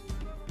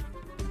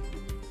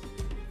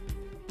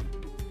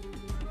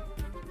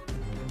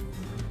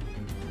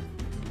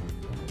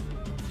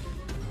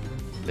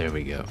 There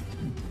we go.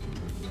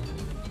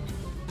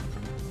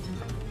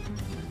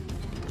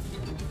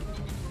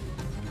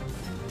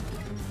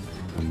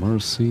 A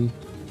mercy.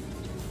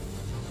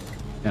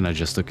 And I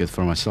just took it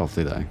for myself,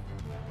 did I?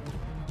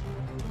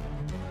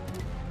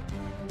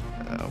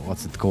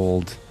 What's it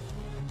called?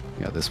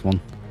 Yeah, this one.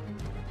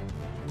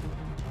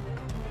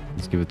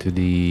 Let's give it to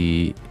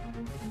the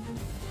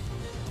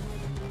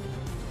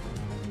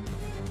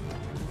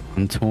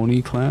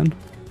Antoni clan.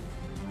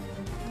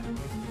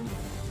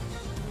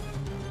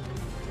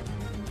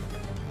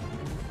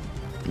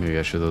 Maybe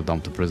I should have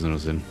dumped the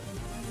prisoners in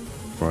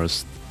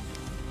first.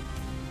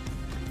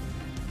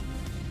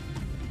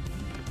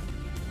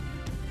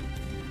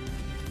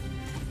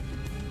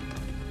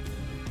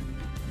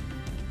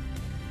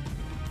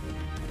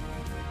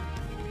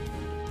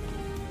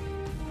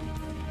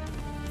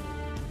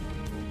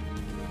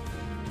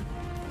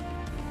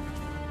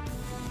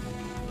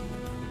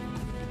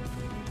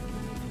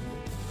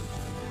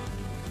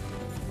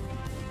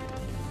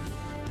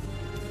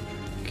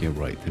 Okay,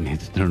 right, I need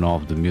to turn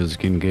off the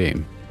music in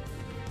game.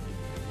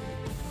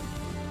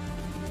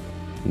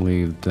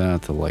 Leave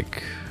that to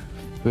like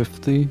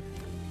 50.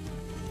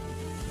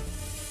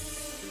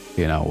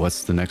 Okay, now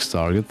what's the next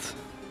target?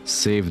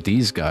 Save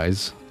these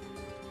guys.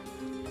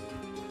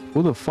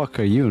 Who the fuck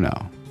are you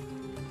now?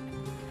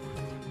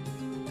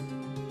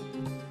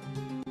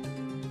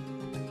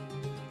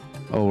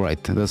 Oh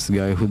right, that's the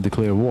guy who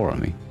declared war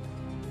on me.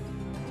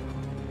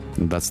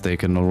 That's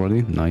taken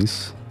already,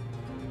 nice.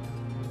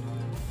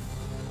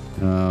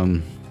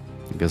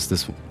 I guess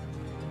this one.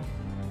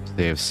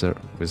 Save, sir.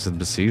 Is it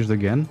besieged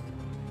again?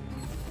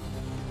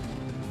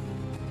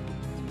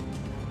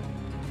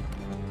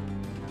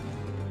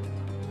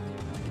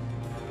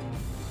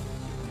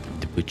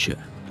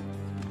 Butcher.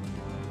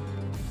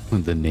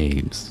 The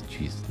names,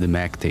 jeez, the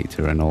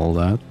Mactator and all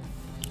that.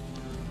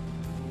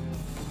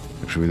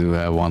 Actually, we do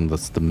have one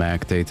that's the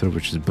Mactator,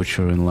 which is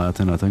butcher in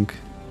Latin, I think,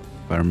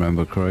 if I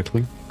remember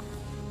correctly.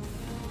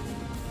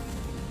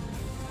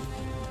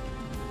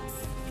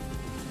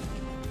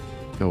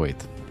 Oh wait,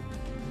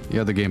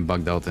 yeah, the game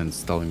bugged out and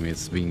it's telling me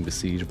it's being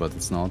besieged, but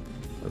it's not.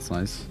 That's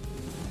nice.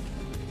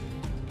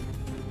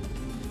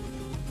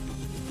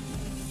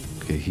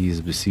 Okay, he's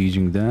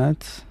besieging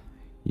that.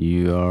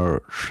 You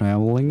are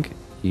traveling.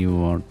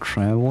 You are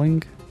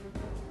traveling.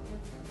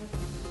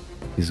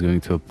 He's going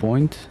to a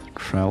point.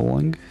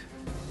 Traveling.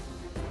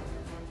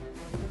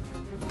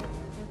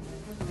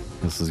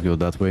 Let's go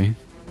that way.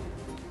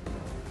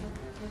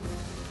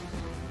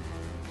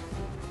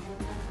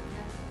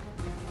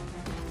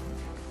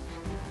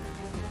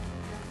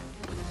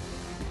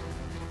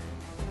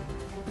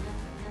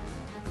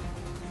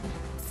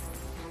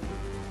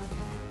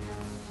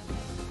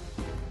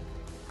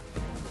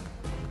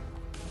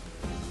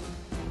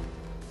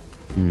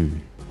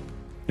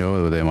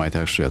 Oh, they might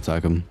actually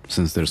attack him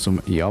since there's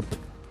some. Yup.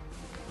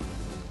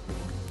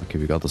 Okay,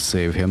 we gotta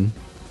save him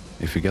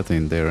if we get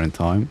in there in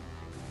time.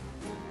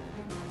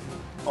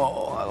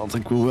 Oh, I don't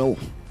think we will.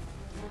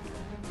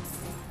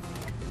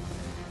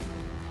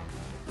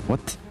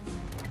 What?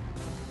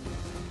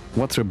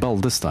 What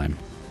rebelled this time?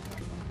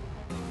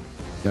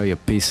 Yeah, you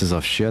pieces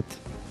of shit.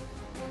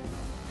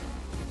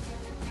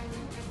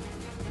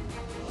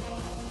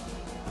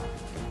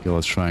 Okay,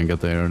 let's try and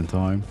get there in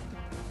time.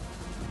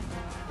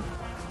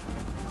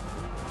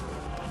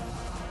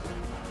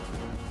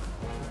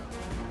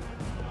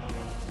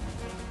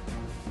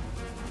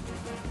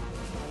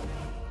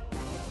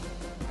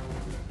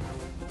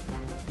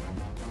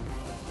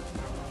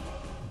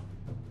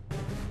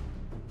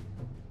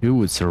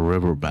 Ooh, it's a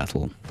river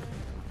battle.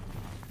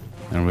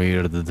 And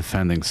we're the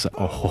defending side.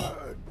 Oh,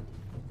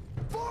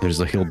 there's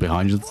a hill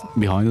behind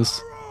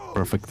us.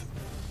 Perfect.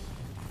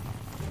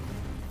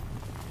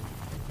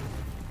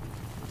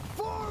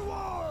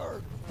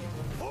 Forward!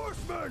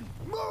 Horsemen,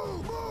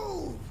 move,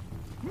 move!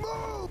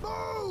 Move,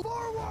 move,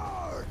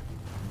 forward!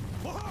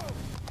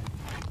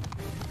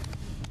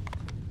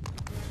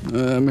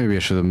 Whoa! Maybe I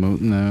should have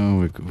moved. No,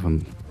 we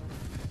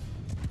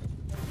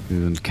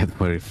didn't get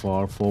very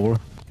far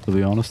forward, to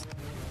be honest.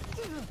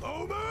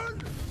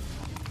 Omen!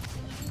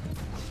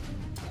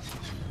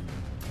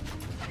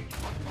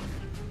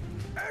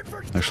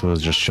 Actually,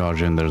 let's just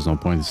charge in. There's no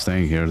point in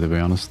staying here, to be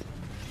honest.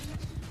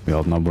 We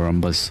outnumber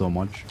them by so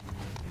much.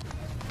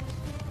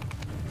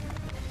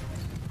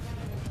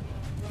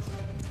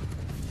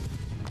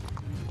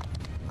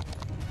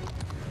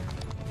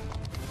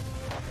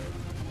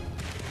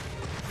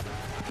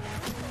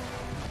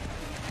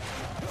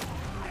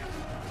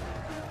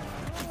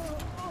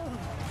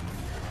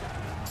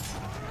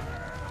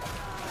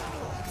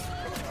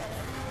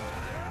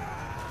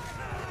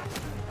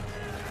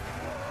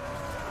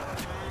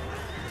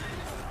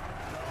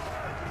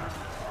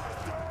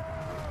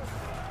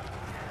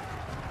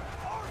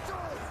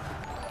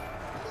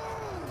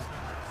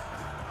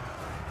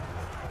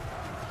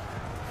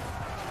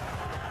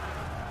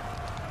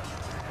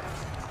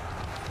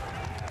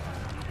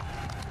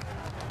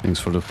 Thanks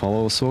for the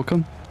follow,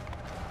 Soka.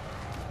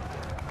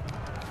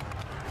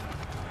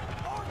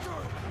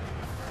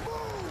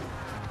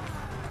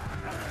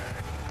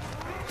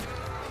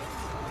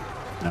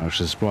 I'm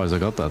actually surprised I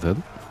got that hit.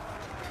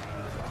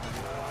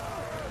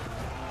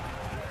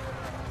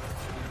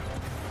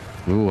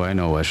 Ooh, I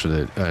know I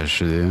should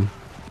do.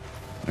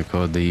 I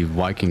call the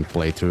Viking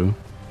playthrough.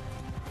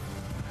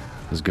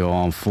 Just go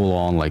on full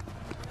on like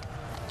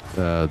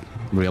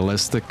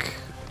realistic,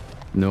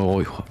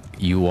 no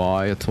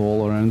UI at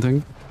all or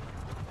anything.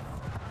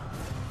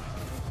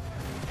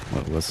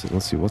 Well,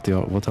 let's see what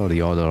are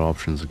the other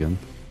options again.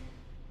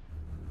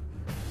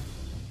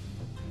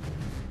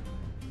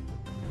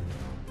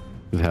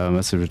 We have a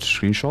message with a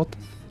screenshot.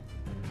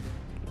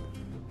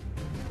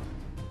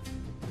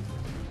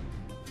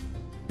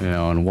 Yeah,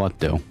 on what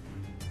though?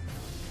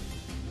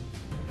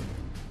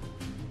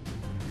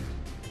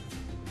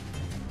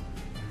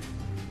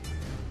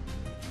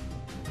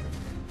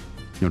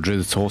 Your Jid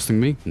is hosting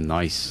me?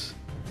 Nice.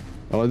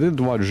 Well, I did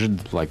watch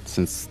Jid like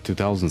since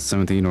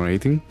 2017 or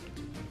 18.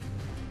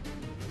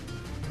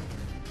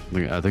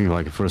 I think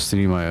like the first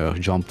stream I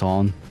jumped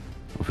on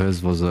of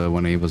his was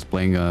when he was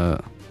playing I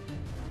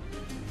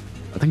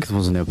think it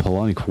was in the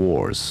Napoleonic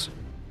Wars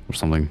or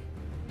something.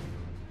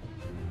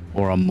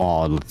 Or a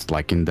mod, it's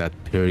like in that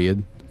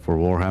period for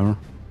Warhammer,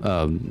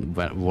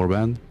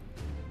 Warband.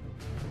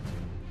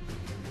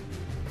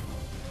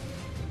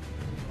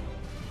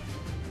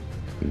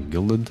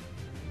 Gilded.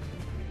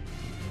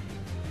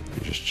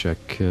 Let me just check.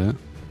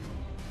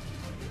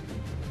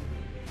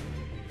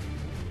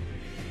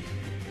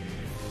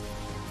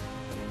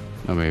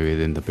 Oh, maybe it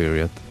didn't appear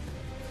yet.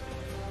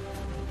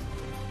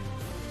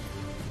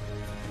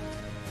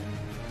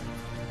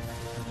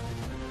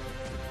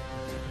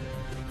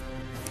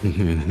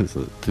 It's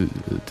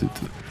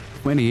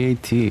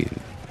 2018.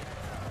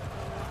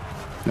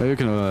 You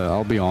can.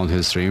 I'll be on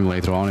his stream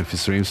later on if he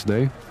streams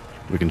today.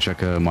 We can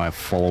check my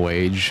follow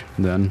age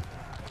then.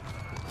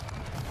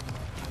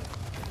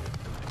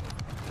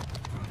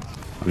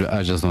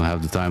 I just don't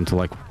have the time to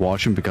like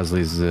watch him because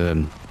he's,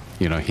 you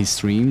know, he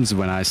streams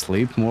when I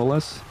sleep more or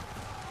less.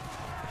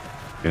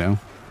 You know.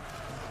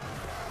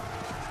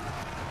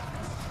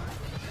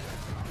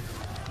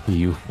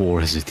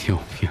 U4 is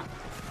Ethiopia.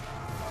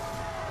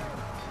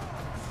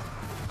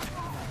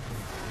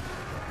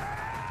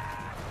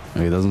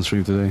 He doesn't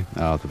stream today?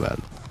 Oh, too bad.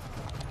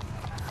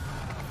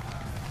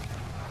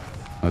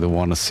 I don't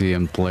want to see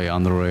him play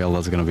on the rail.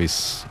 That's gonna be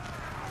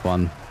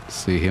fun.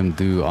 See him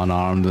do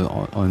unarmed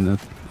on it,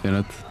 in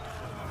it.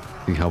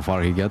 See how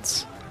far he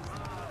gets.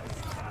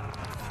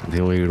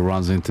 until he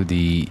runs into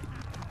the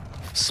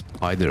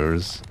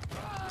spiders.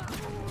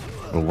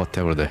 Or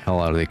whatever the hell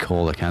are they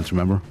called, I can't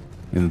remember.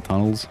 In the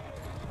tunnels.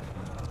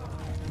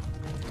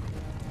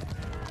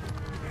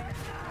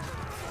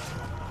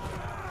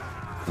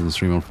 Doesn't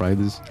stream on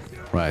Fridays?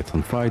 Right,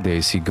 on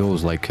Fridays he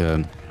goes like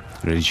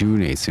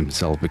rejuvenates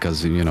himself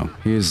because, you know,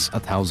 he is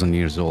 1,000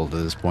 years old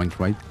at this point,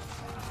 right?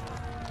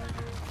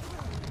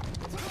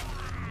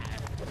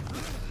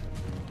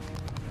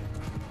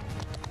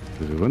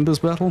 Did we win this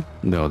battle?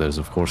 No, there's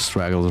of course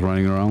straggles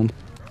running around.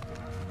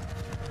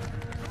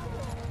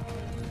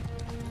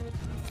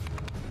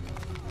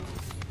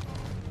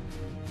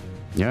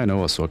 Yeah, I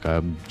know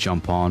Ahsoka. I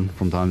jump on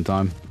from time to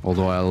time,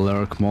 although I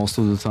lurk most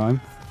of the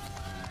time.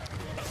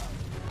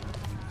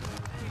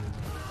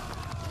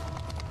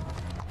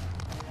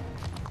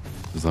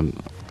 Because I'm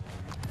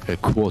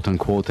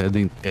quote-unquote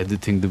editing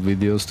the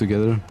videos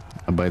together.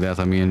 And by that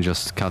I mean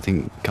just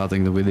cutting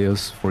the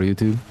videos for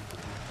YouTube.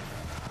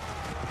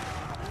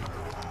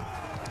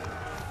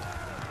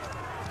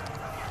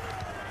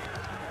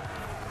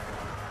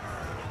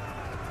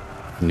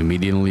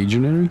 Numidian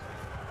Legionary?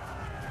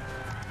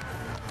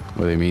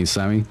 What do you mean,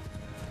 Sammy?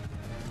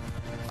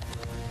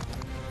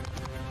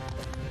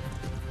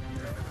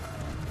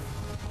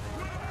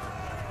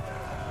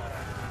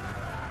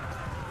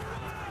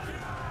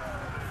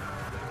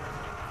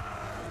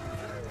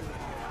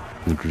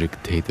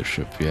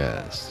 Dictatorship,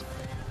 yes.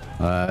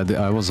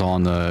 I was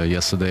on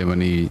yesterday when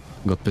he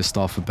got pissed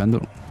off at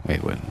Pendor.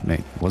 Wait,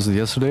 was it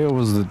yesterday or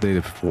was it the day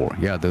before?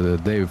 Yeah, the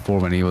day before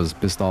when he was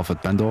pissed off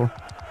at Pendor.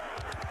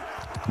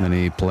 Then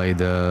he played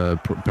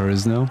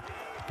Perisno.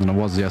 And I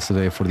was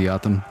yesterday for the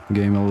Atom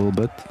game a little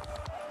bit.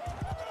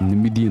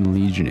 Numidian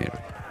Legionary.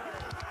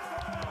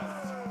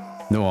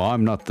 No,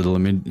 I'm not the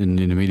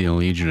Numidian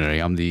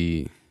Legionary. I'm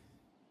the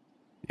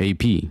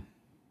AP,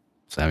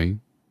 Sammy.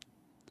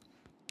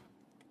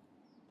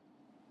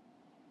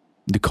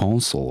 The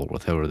console or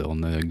whatever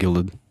on the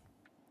Gilded.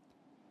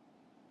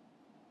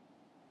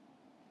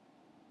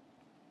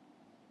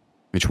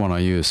 Which one are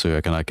you, so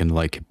I can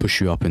like push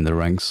you up in the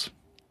ranks?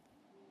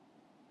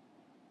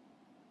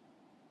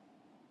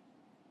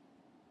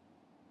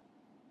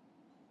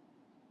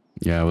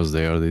 Yeah, I was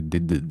there. The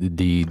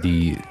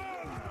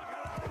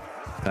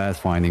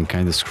pathfinding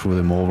kind of screwed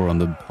him over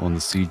on the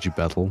siege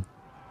battle,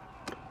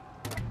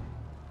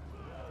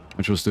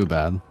 which was too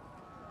bad.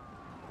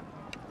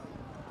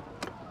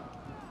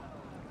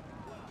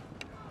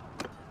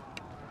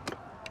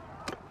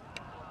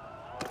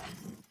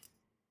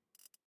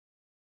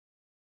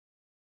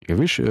 I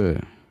wish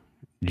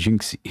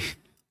Jinxie.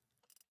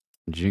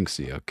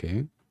 Jinxie,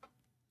 okay.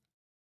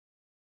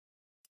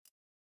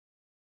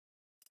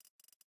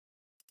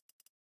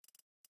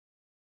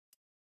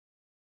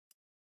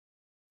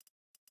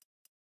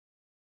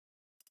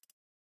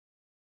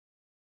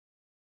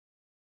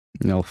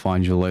 I'll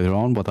find you later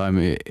on, but I'm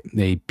a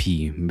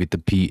P. With the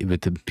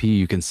P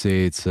you can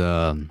say it's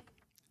well,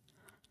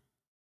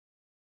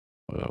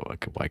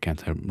 why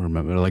can't I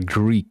remember? Like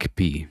Greek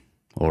P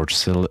or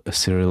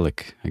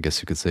Cyrillic, I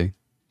guess you could say.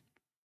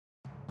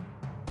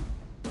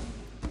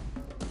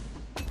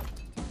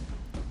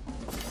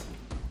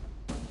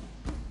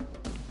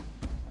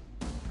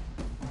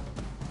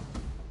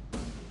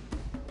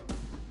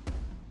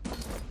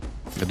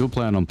 I do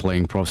plan on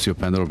playing Prophecy of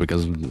Pandora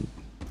because,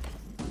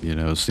 you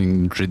know,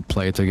 seeing Grid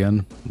play it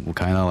again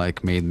kind of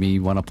like made me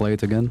want to play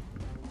it again.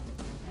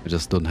 I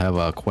just don't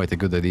have quite a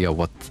good idea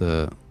what...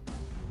 look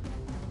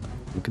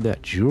at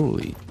that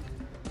jewelry.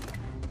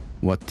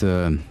 What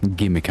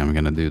gimmick I'm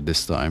gonna do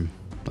this time.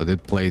 I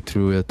did play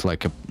through it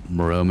like a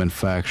Roman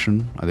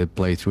faction. I did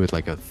play through it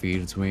like a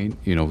Thierswain,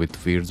 you know, with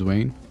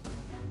Thierswain.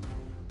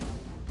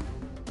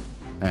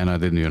 And I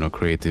did, you know,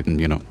 create it,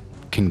 you know,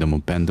 Kingdom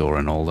of Pandora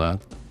and all that.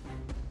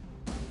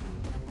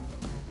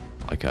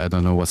 Like, I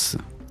don't know what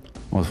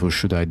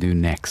should I do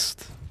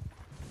next?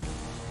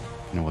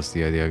 You know, what's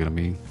the idea gonna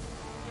be?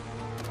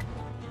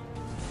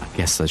 I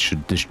guess I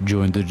should just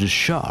join the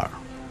Shar.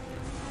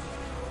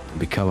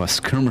 Become a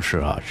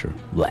skirmisher archer.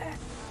 Blah.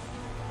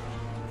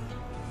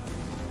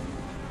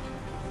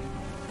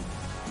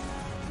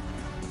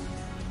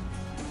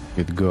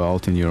 You'd go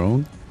out in your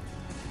own?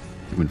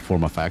 You mean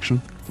form a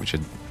faction? Which I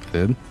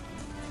did.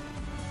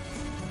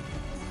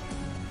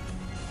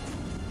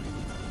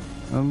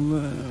 I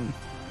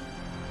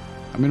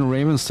mean,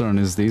 Ravenstern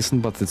is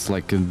decent, but it's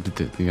like,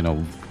 you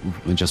know,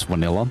 just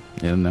vanilla,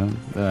 you know?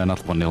 Not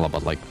vanilla,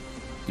 but like,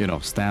 you know,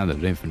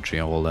 standard infantry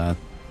and all that.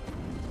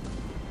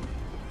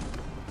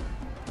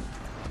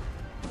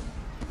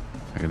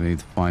 I need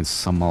to find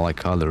some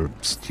like other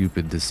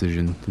stupid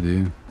decision to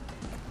do.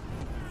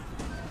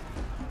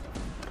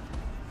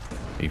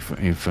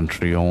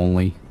 Infantry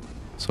only,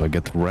 so I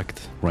get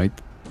wrecked, right?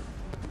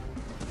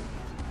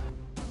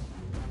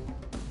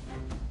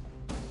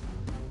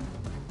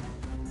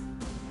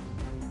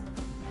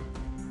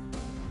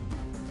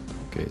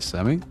 Okay,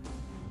 Sammy.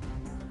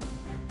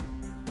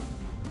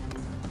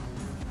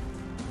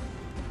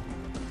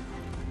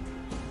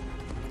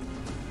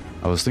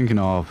 I was thinking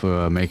of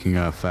making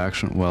a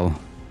faction, well,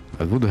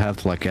 I would have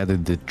to like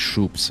edit the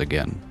troops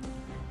again.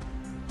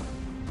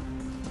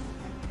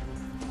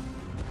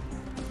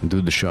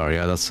 Do the char,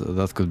 yeah,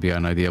 that could be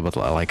an idea, but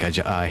like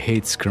I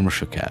hate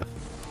Skirmisher Cav.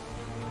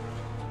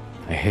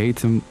 I hate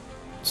him.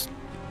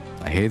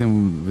 I hate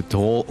him with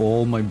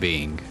all my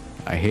being.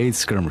 I hate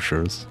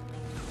skirmishers.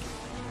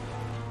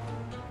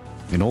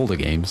 In all the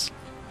games.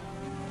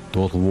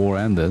 Total War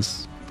and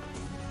this.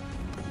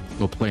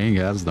 Well, playing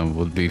as them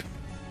would be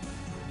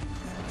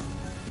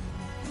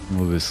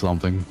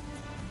something.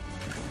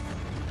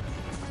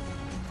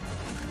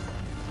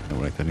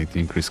 Alright, I need to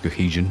increase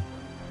cohesion.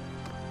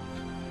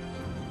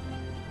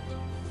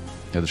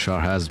 Yeah, the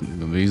Char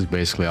he's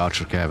basically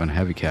archer cav and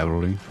heavy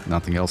cavalry.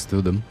 Nothing else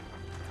to them.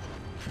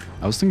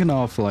 I was thinking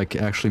of like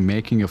actually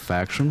making a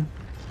faction.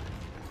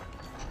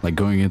 Like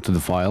going into the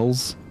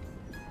files.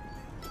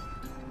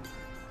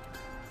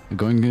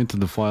 Going into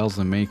the files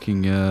and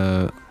making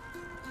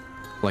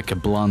like a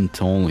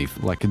blunt only,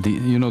 like the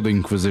the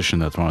Inquisition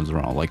that runs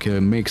around. Like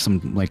make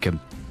some like a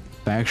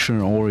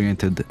faction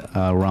oriented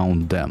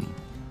around them.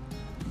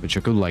 Which I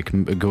could like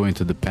go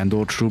into the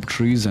Pandor troop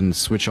trees and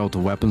switch out the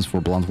weapons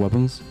for blunt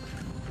weapons.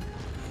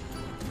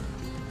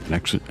 And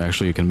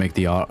actually you can make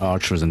the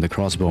archers and the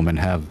crossbowmen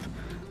have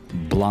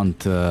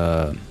blunt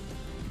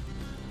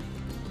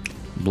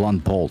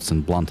blunt bolts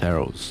and blunt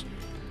arrows.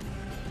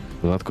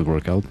 So that could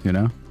work out, you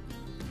know?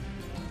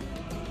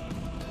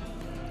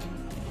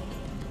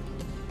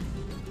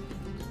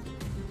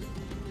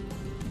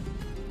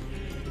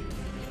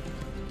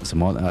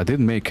 I did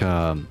make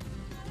a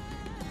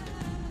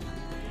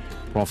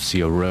Prophecy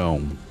of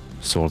Rome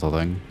sort of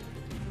thing.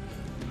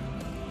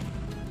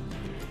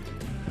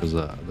 There's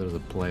a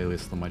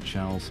playlist on my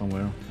channel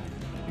somewhere.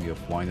 You'll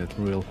find it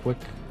real quick.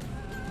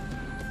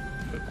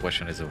 The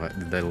question is,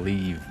 did I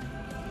leave?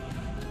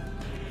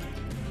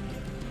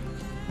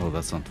 Oh,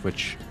 that's on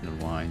Twitch.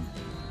 Never mind.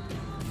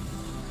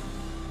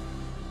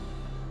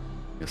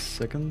 A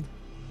second.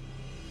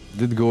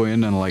 Did go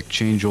in and like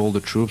change all the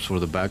troops for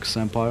the Bacchus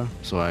Empire.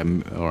 So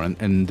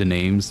and the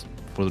names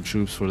for the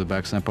troops for the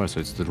Bacchus Empire. So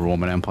it's the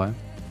Roman Empire.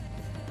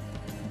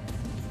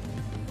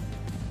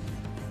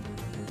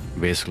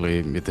 Basically,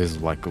 it is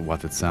like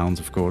what it sounds,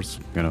 of course.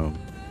 You know,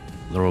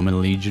 the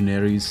Roman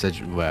legionaries.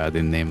 Well, I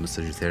didn't name them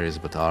Sagittarius,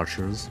 but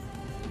archers.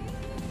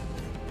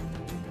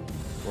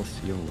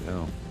 What's your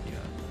well? Yeah,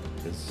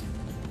 it is.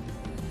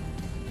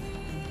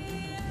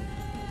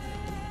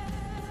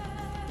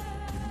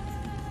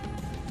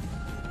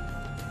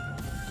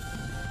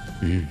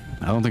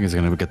 I don't think it's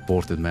gonna get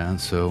ported, man,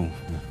 so...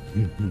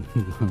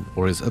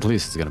 or at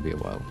least it's gonna be a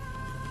while.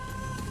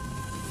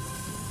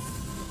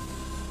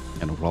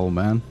 Yeah, no problem,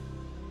 man.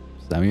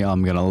 Sammy,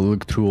 I'm gonna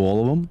look through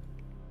all of them.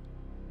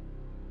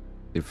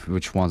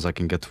 Which ones I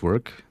can get to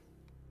work.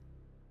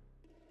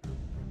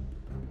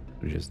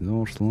 Just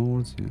North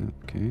Lords, yeah,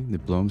 okay.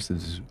 Diplomacy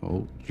is...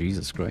 oh,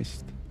 Jesus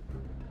Christ.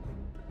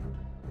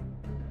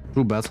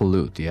 True battle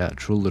loot, yeah,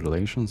 true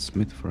relations,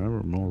 Smith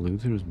forever, more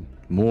looters.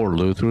 More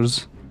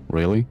looters?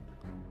 Really?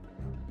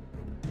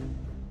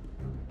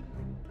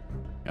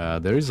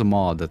 There is a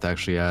mod that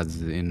actually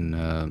adds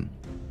in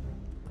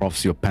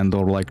Prophecy of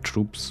Pandor-like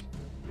troops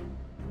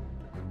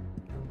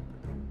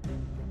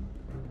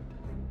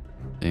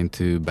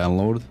into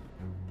Bannerlord.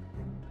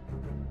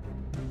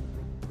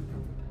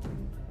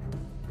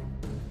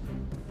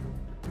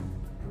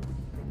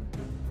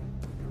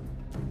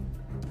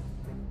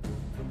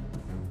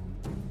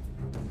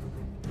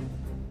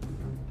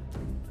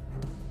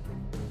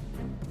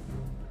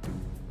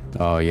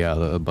 Oh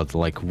yeah, but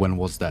like when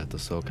was that,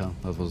 Ahsoka?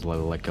 That was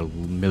like a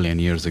million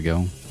years ago.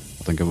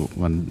 I think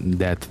when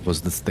that was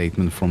the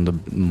statement from the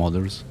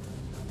modders.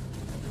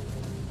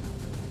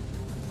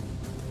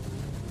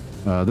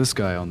 This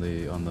guy on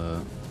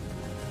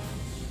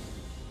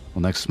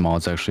X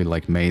mods actually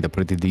like made a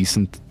pretty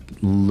decent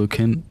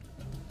looking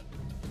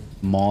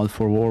mod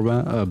for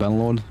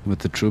Bannerlord with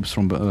the troops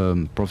from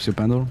Prophecy of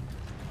Pandor.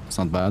 It's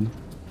not bad.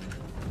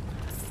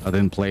 I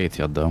didn't play it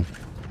yet though.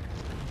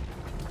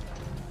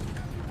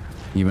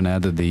 Even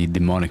added the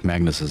demonic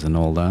Magnuses and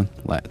all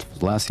that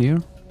last year.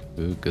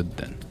 Oh, good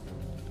then.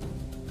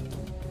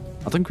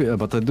 I think,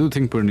 but I do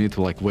think we need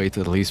to like wait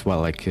at least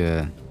like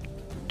 2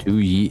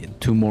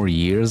 more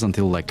years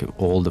until like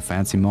all the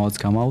fancy mods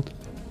come out.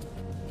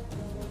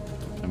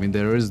 I mean,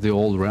 there is the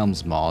Old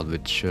Realms mod,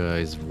 which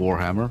is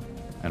Warhammer,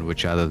 and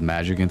which added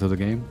magic into the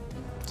game,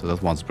 so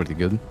that one's pretty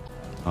good.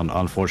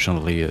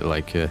 Unfortunately,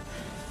 like you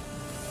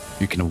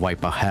can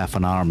wipe a half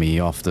an army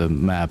off the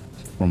map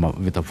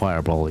with a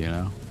fireball, you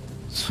know.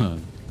 So.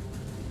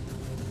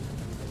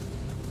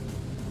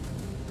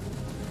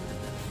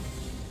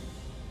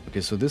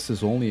 Okay, so this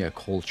is only a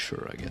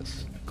culture, I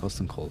guess.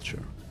 Custom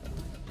culture.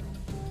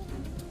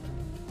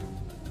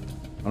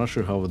 I'm not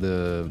sure how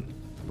the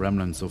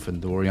Remnants of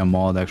Endoria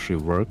mod actually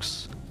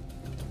works.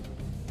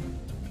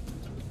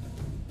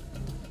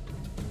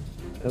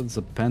 It's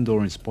a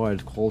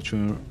Pandor-inspired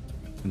culture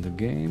in the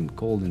game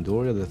called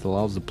Endoria that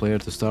allows the player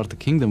to start a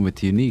kingdom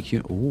with unique...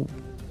 Ooh.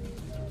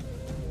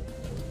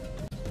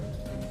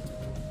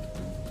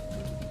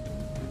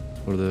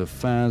 for the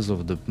fans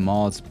of the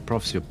mods,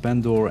 Prophecy of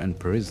Pandora and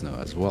Perisno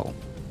as well.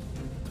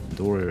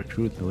 Pandora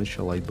recruit,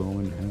 militia, light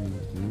bowman,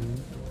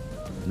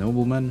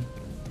 nobleman.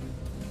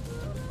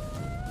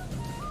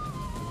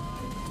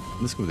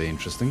 This could be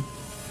interesting.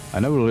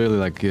 I never really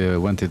like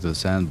went into the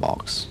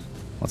sandbox.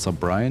 What's up,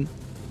 Brian?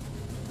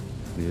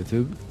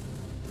 YouTube.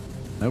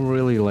 Never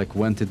really like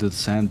went into the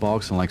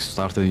sandbox and like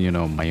started, you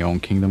know, my own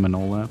kingdom and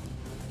all that.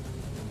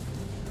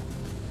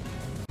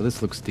 But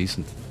this looks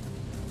decent.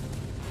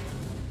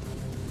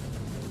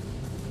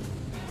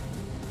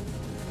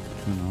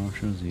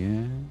 Archers,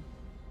 yeah.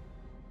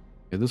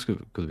 Yeah, this could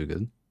be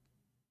good.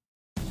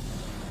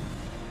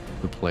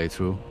 Good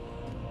playthrough.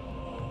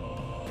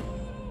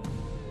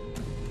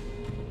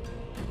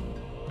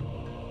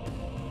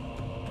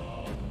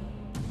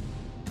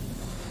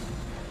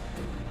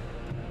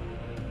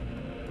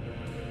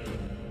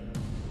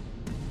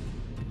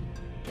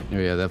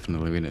 Yeah,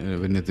 definitely.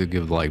 We need to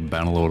give like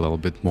Bannerlord a little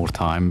bit more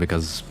time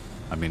because,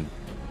 I mean,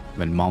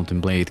 when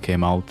Mountain Blade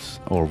came out,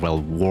 or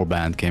well,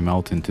 Warband came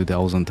out in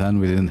 2010,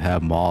 we didn't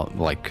have mod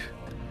like.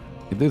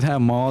 We did have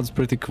mods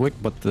pretty quick,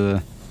 but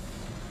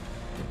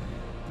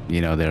you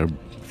know, they're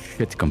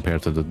shit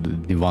compared to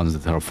the ones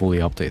that are fully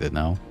updated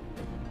now.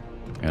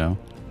 You know,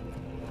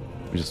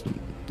 we just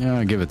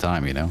give it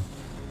time, you know.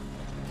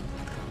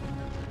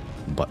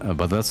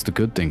 But that's the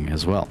good thing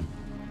as well.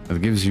 It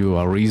gives you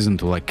a reason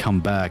to like come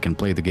back and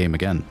play the game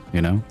again,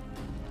 you know?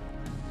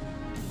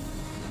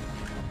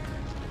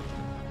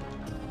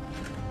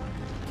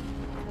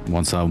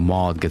 Once a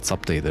mod gets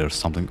updated or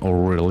something,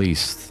 or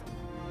released.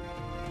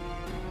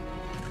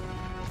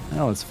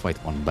 Now let's fight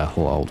one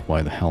battle out,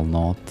 why the hell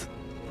not?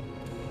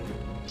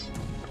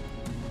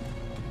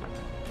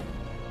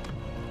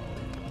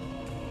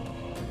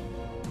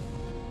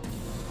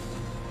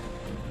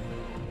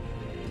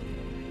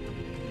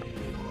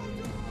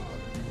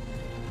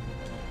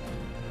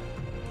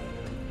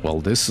 Well,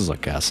 this is a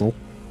castle.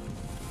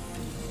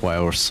 If I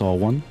ever saw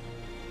one.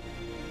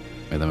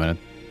 Wait a minute.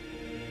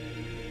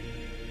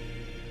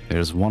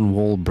 There's one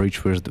wall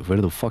breach. Where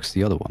the fuck's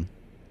the other one?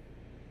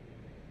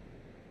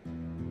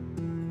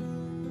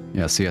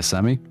 Yeah, see a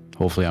semi.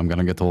 Hopefully I'm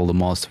gonna get all the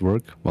mods to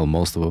work. Well,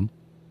 most of them.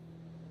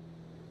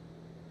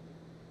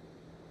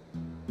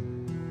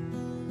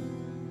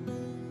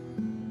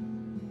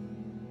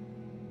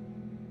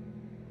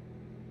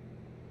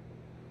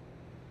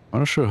 I'm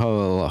not sure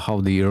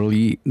how the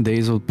early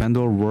days of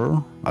Pandora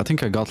were. I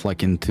think I got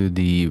like into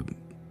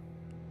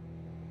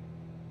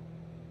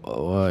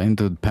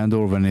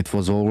Pandora when it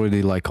was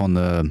already like on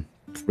the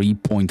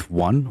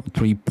 3.1,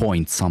 3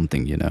 point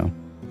something, you know.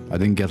 I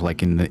didn't get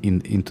like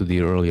into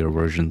the earlier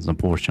versions,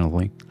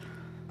 unfortunately.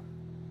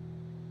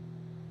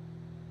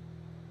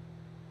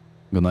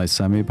 Good night,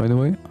 Sammy, by the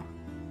way.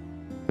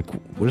 Like,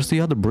 where's the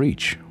other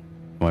breach?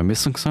 Am I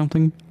missing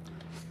something?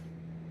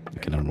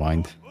 Okay, never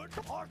mind.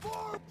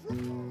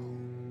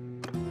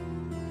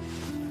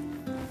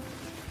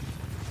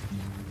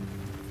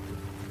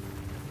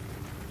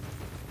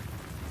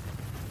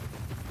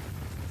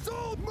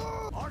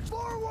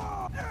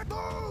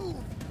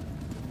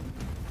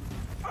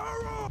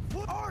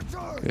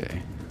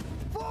 Okay.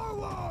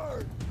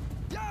 Forward!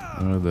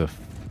 Where the...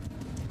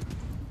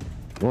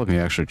 Well, let me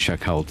actually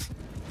check out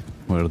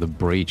where the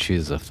breach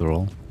is after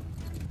all.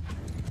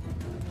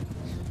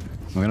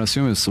 I'm gonna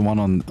assume it's one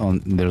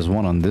on there's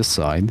one on this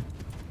side.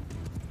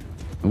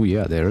 Oh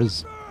yeah, there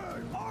is.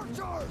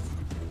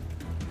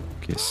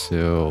 Okay,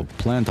 so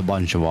plant a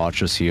bunch of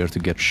archers here to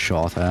get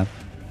shot at.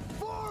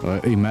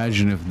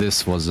 Imagine if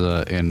this was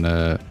in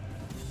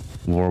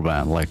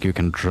Warband, like you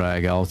can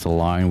drag out the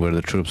line where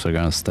the troops are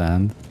gonna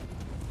stand.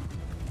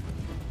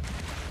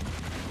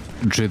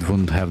 Jid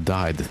wouldn't have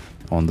died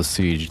on the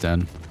siege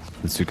then,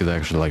 since you could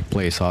actually like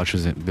place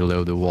archers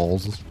below the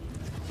walls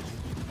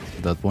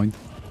at that point.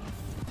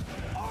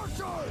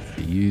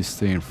 You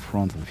stay in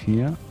front of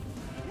here.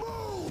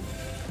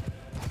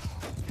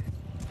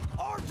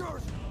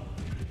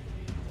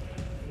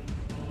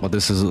 But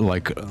this is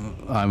like,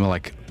 I'm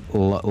like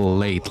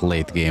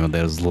late game, and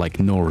there's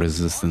like no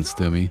resistance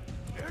to me,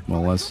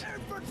 more or less.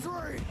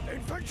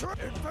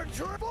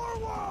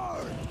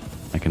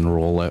 I can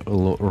roll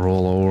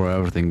over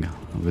everything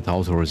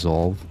without a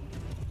resolve.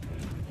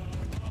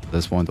 At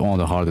this point, on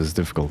the hardest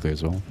difficulty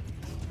as well.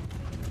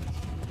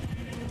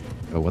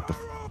 Oh, what the?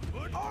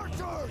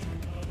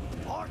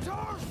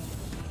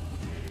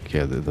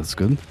 Okay, that's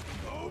good.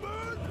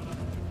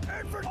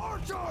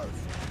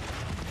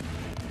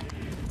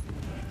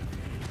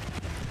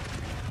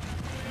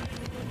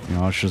 The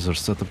archers are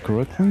set up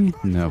correctly.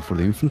 Now for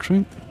the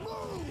infantry.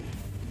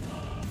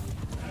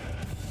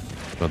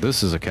 But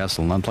this is a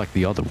castle, not like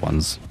the other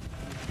ones.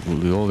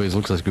 It always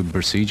looks like we're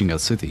besieging a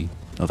city,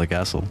 not a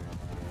castle.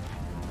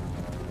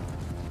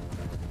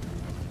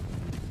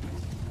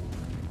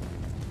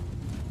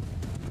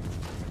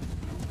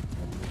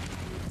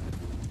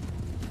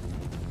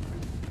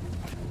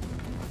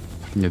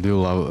 I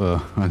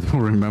do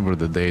remember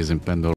the days in Pandora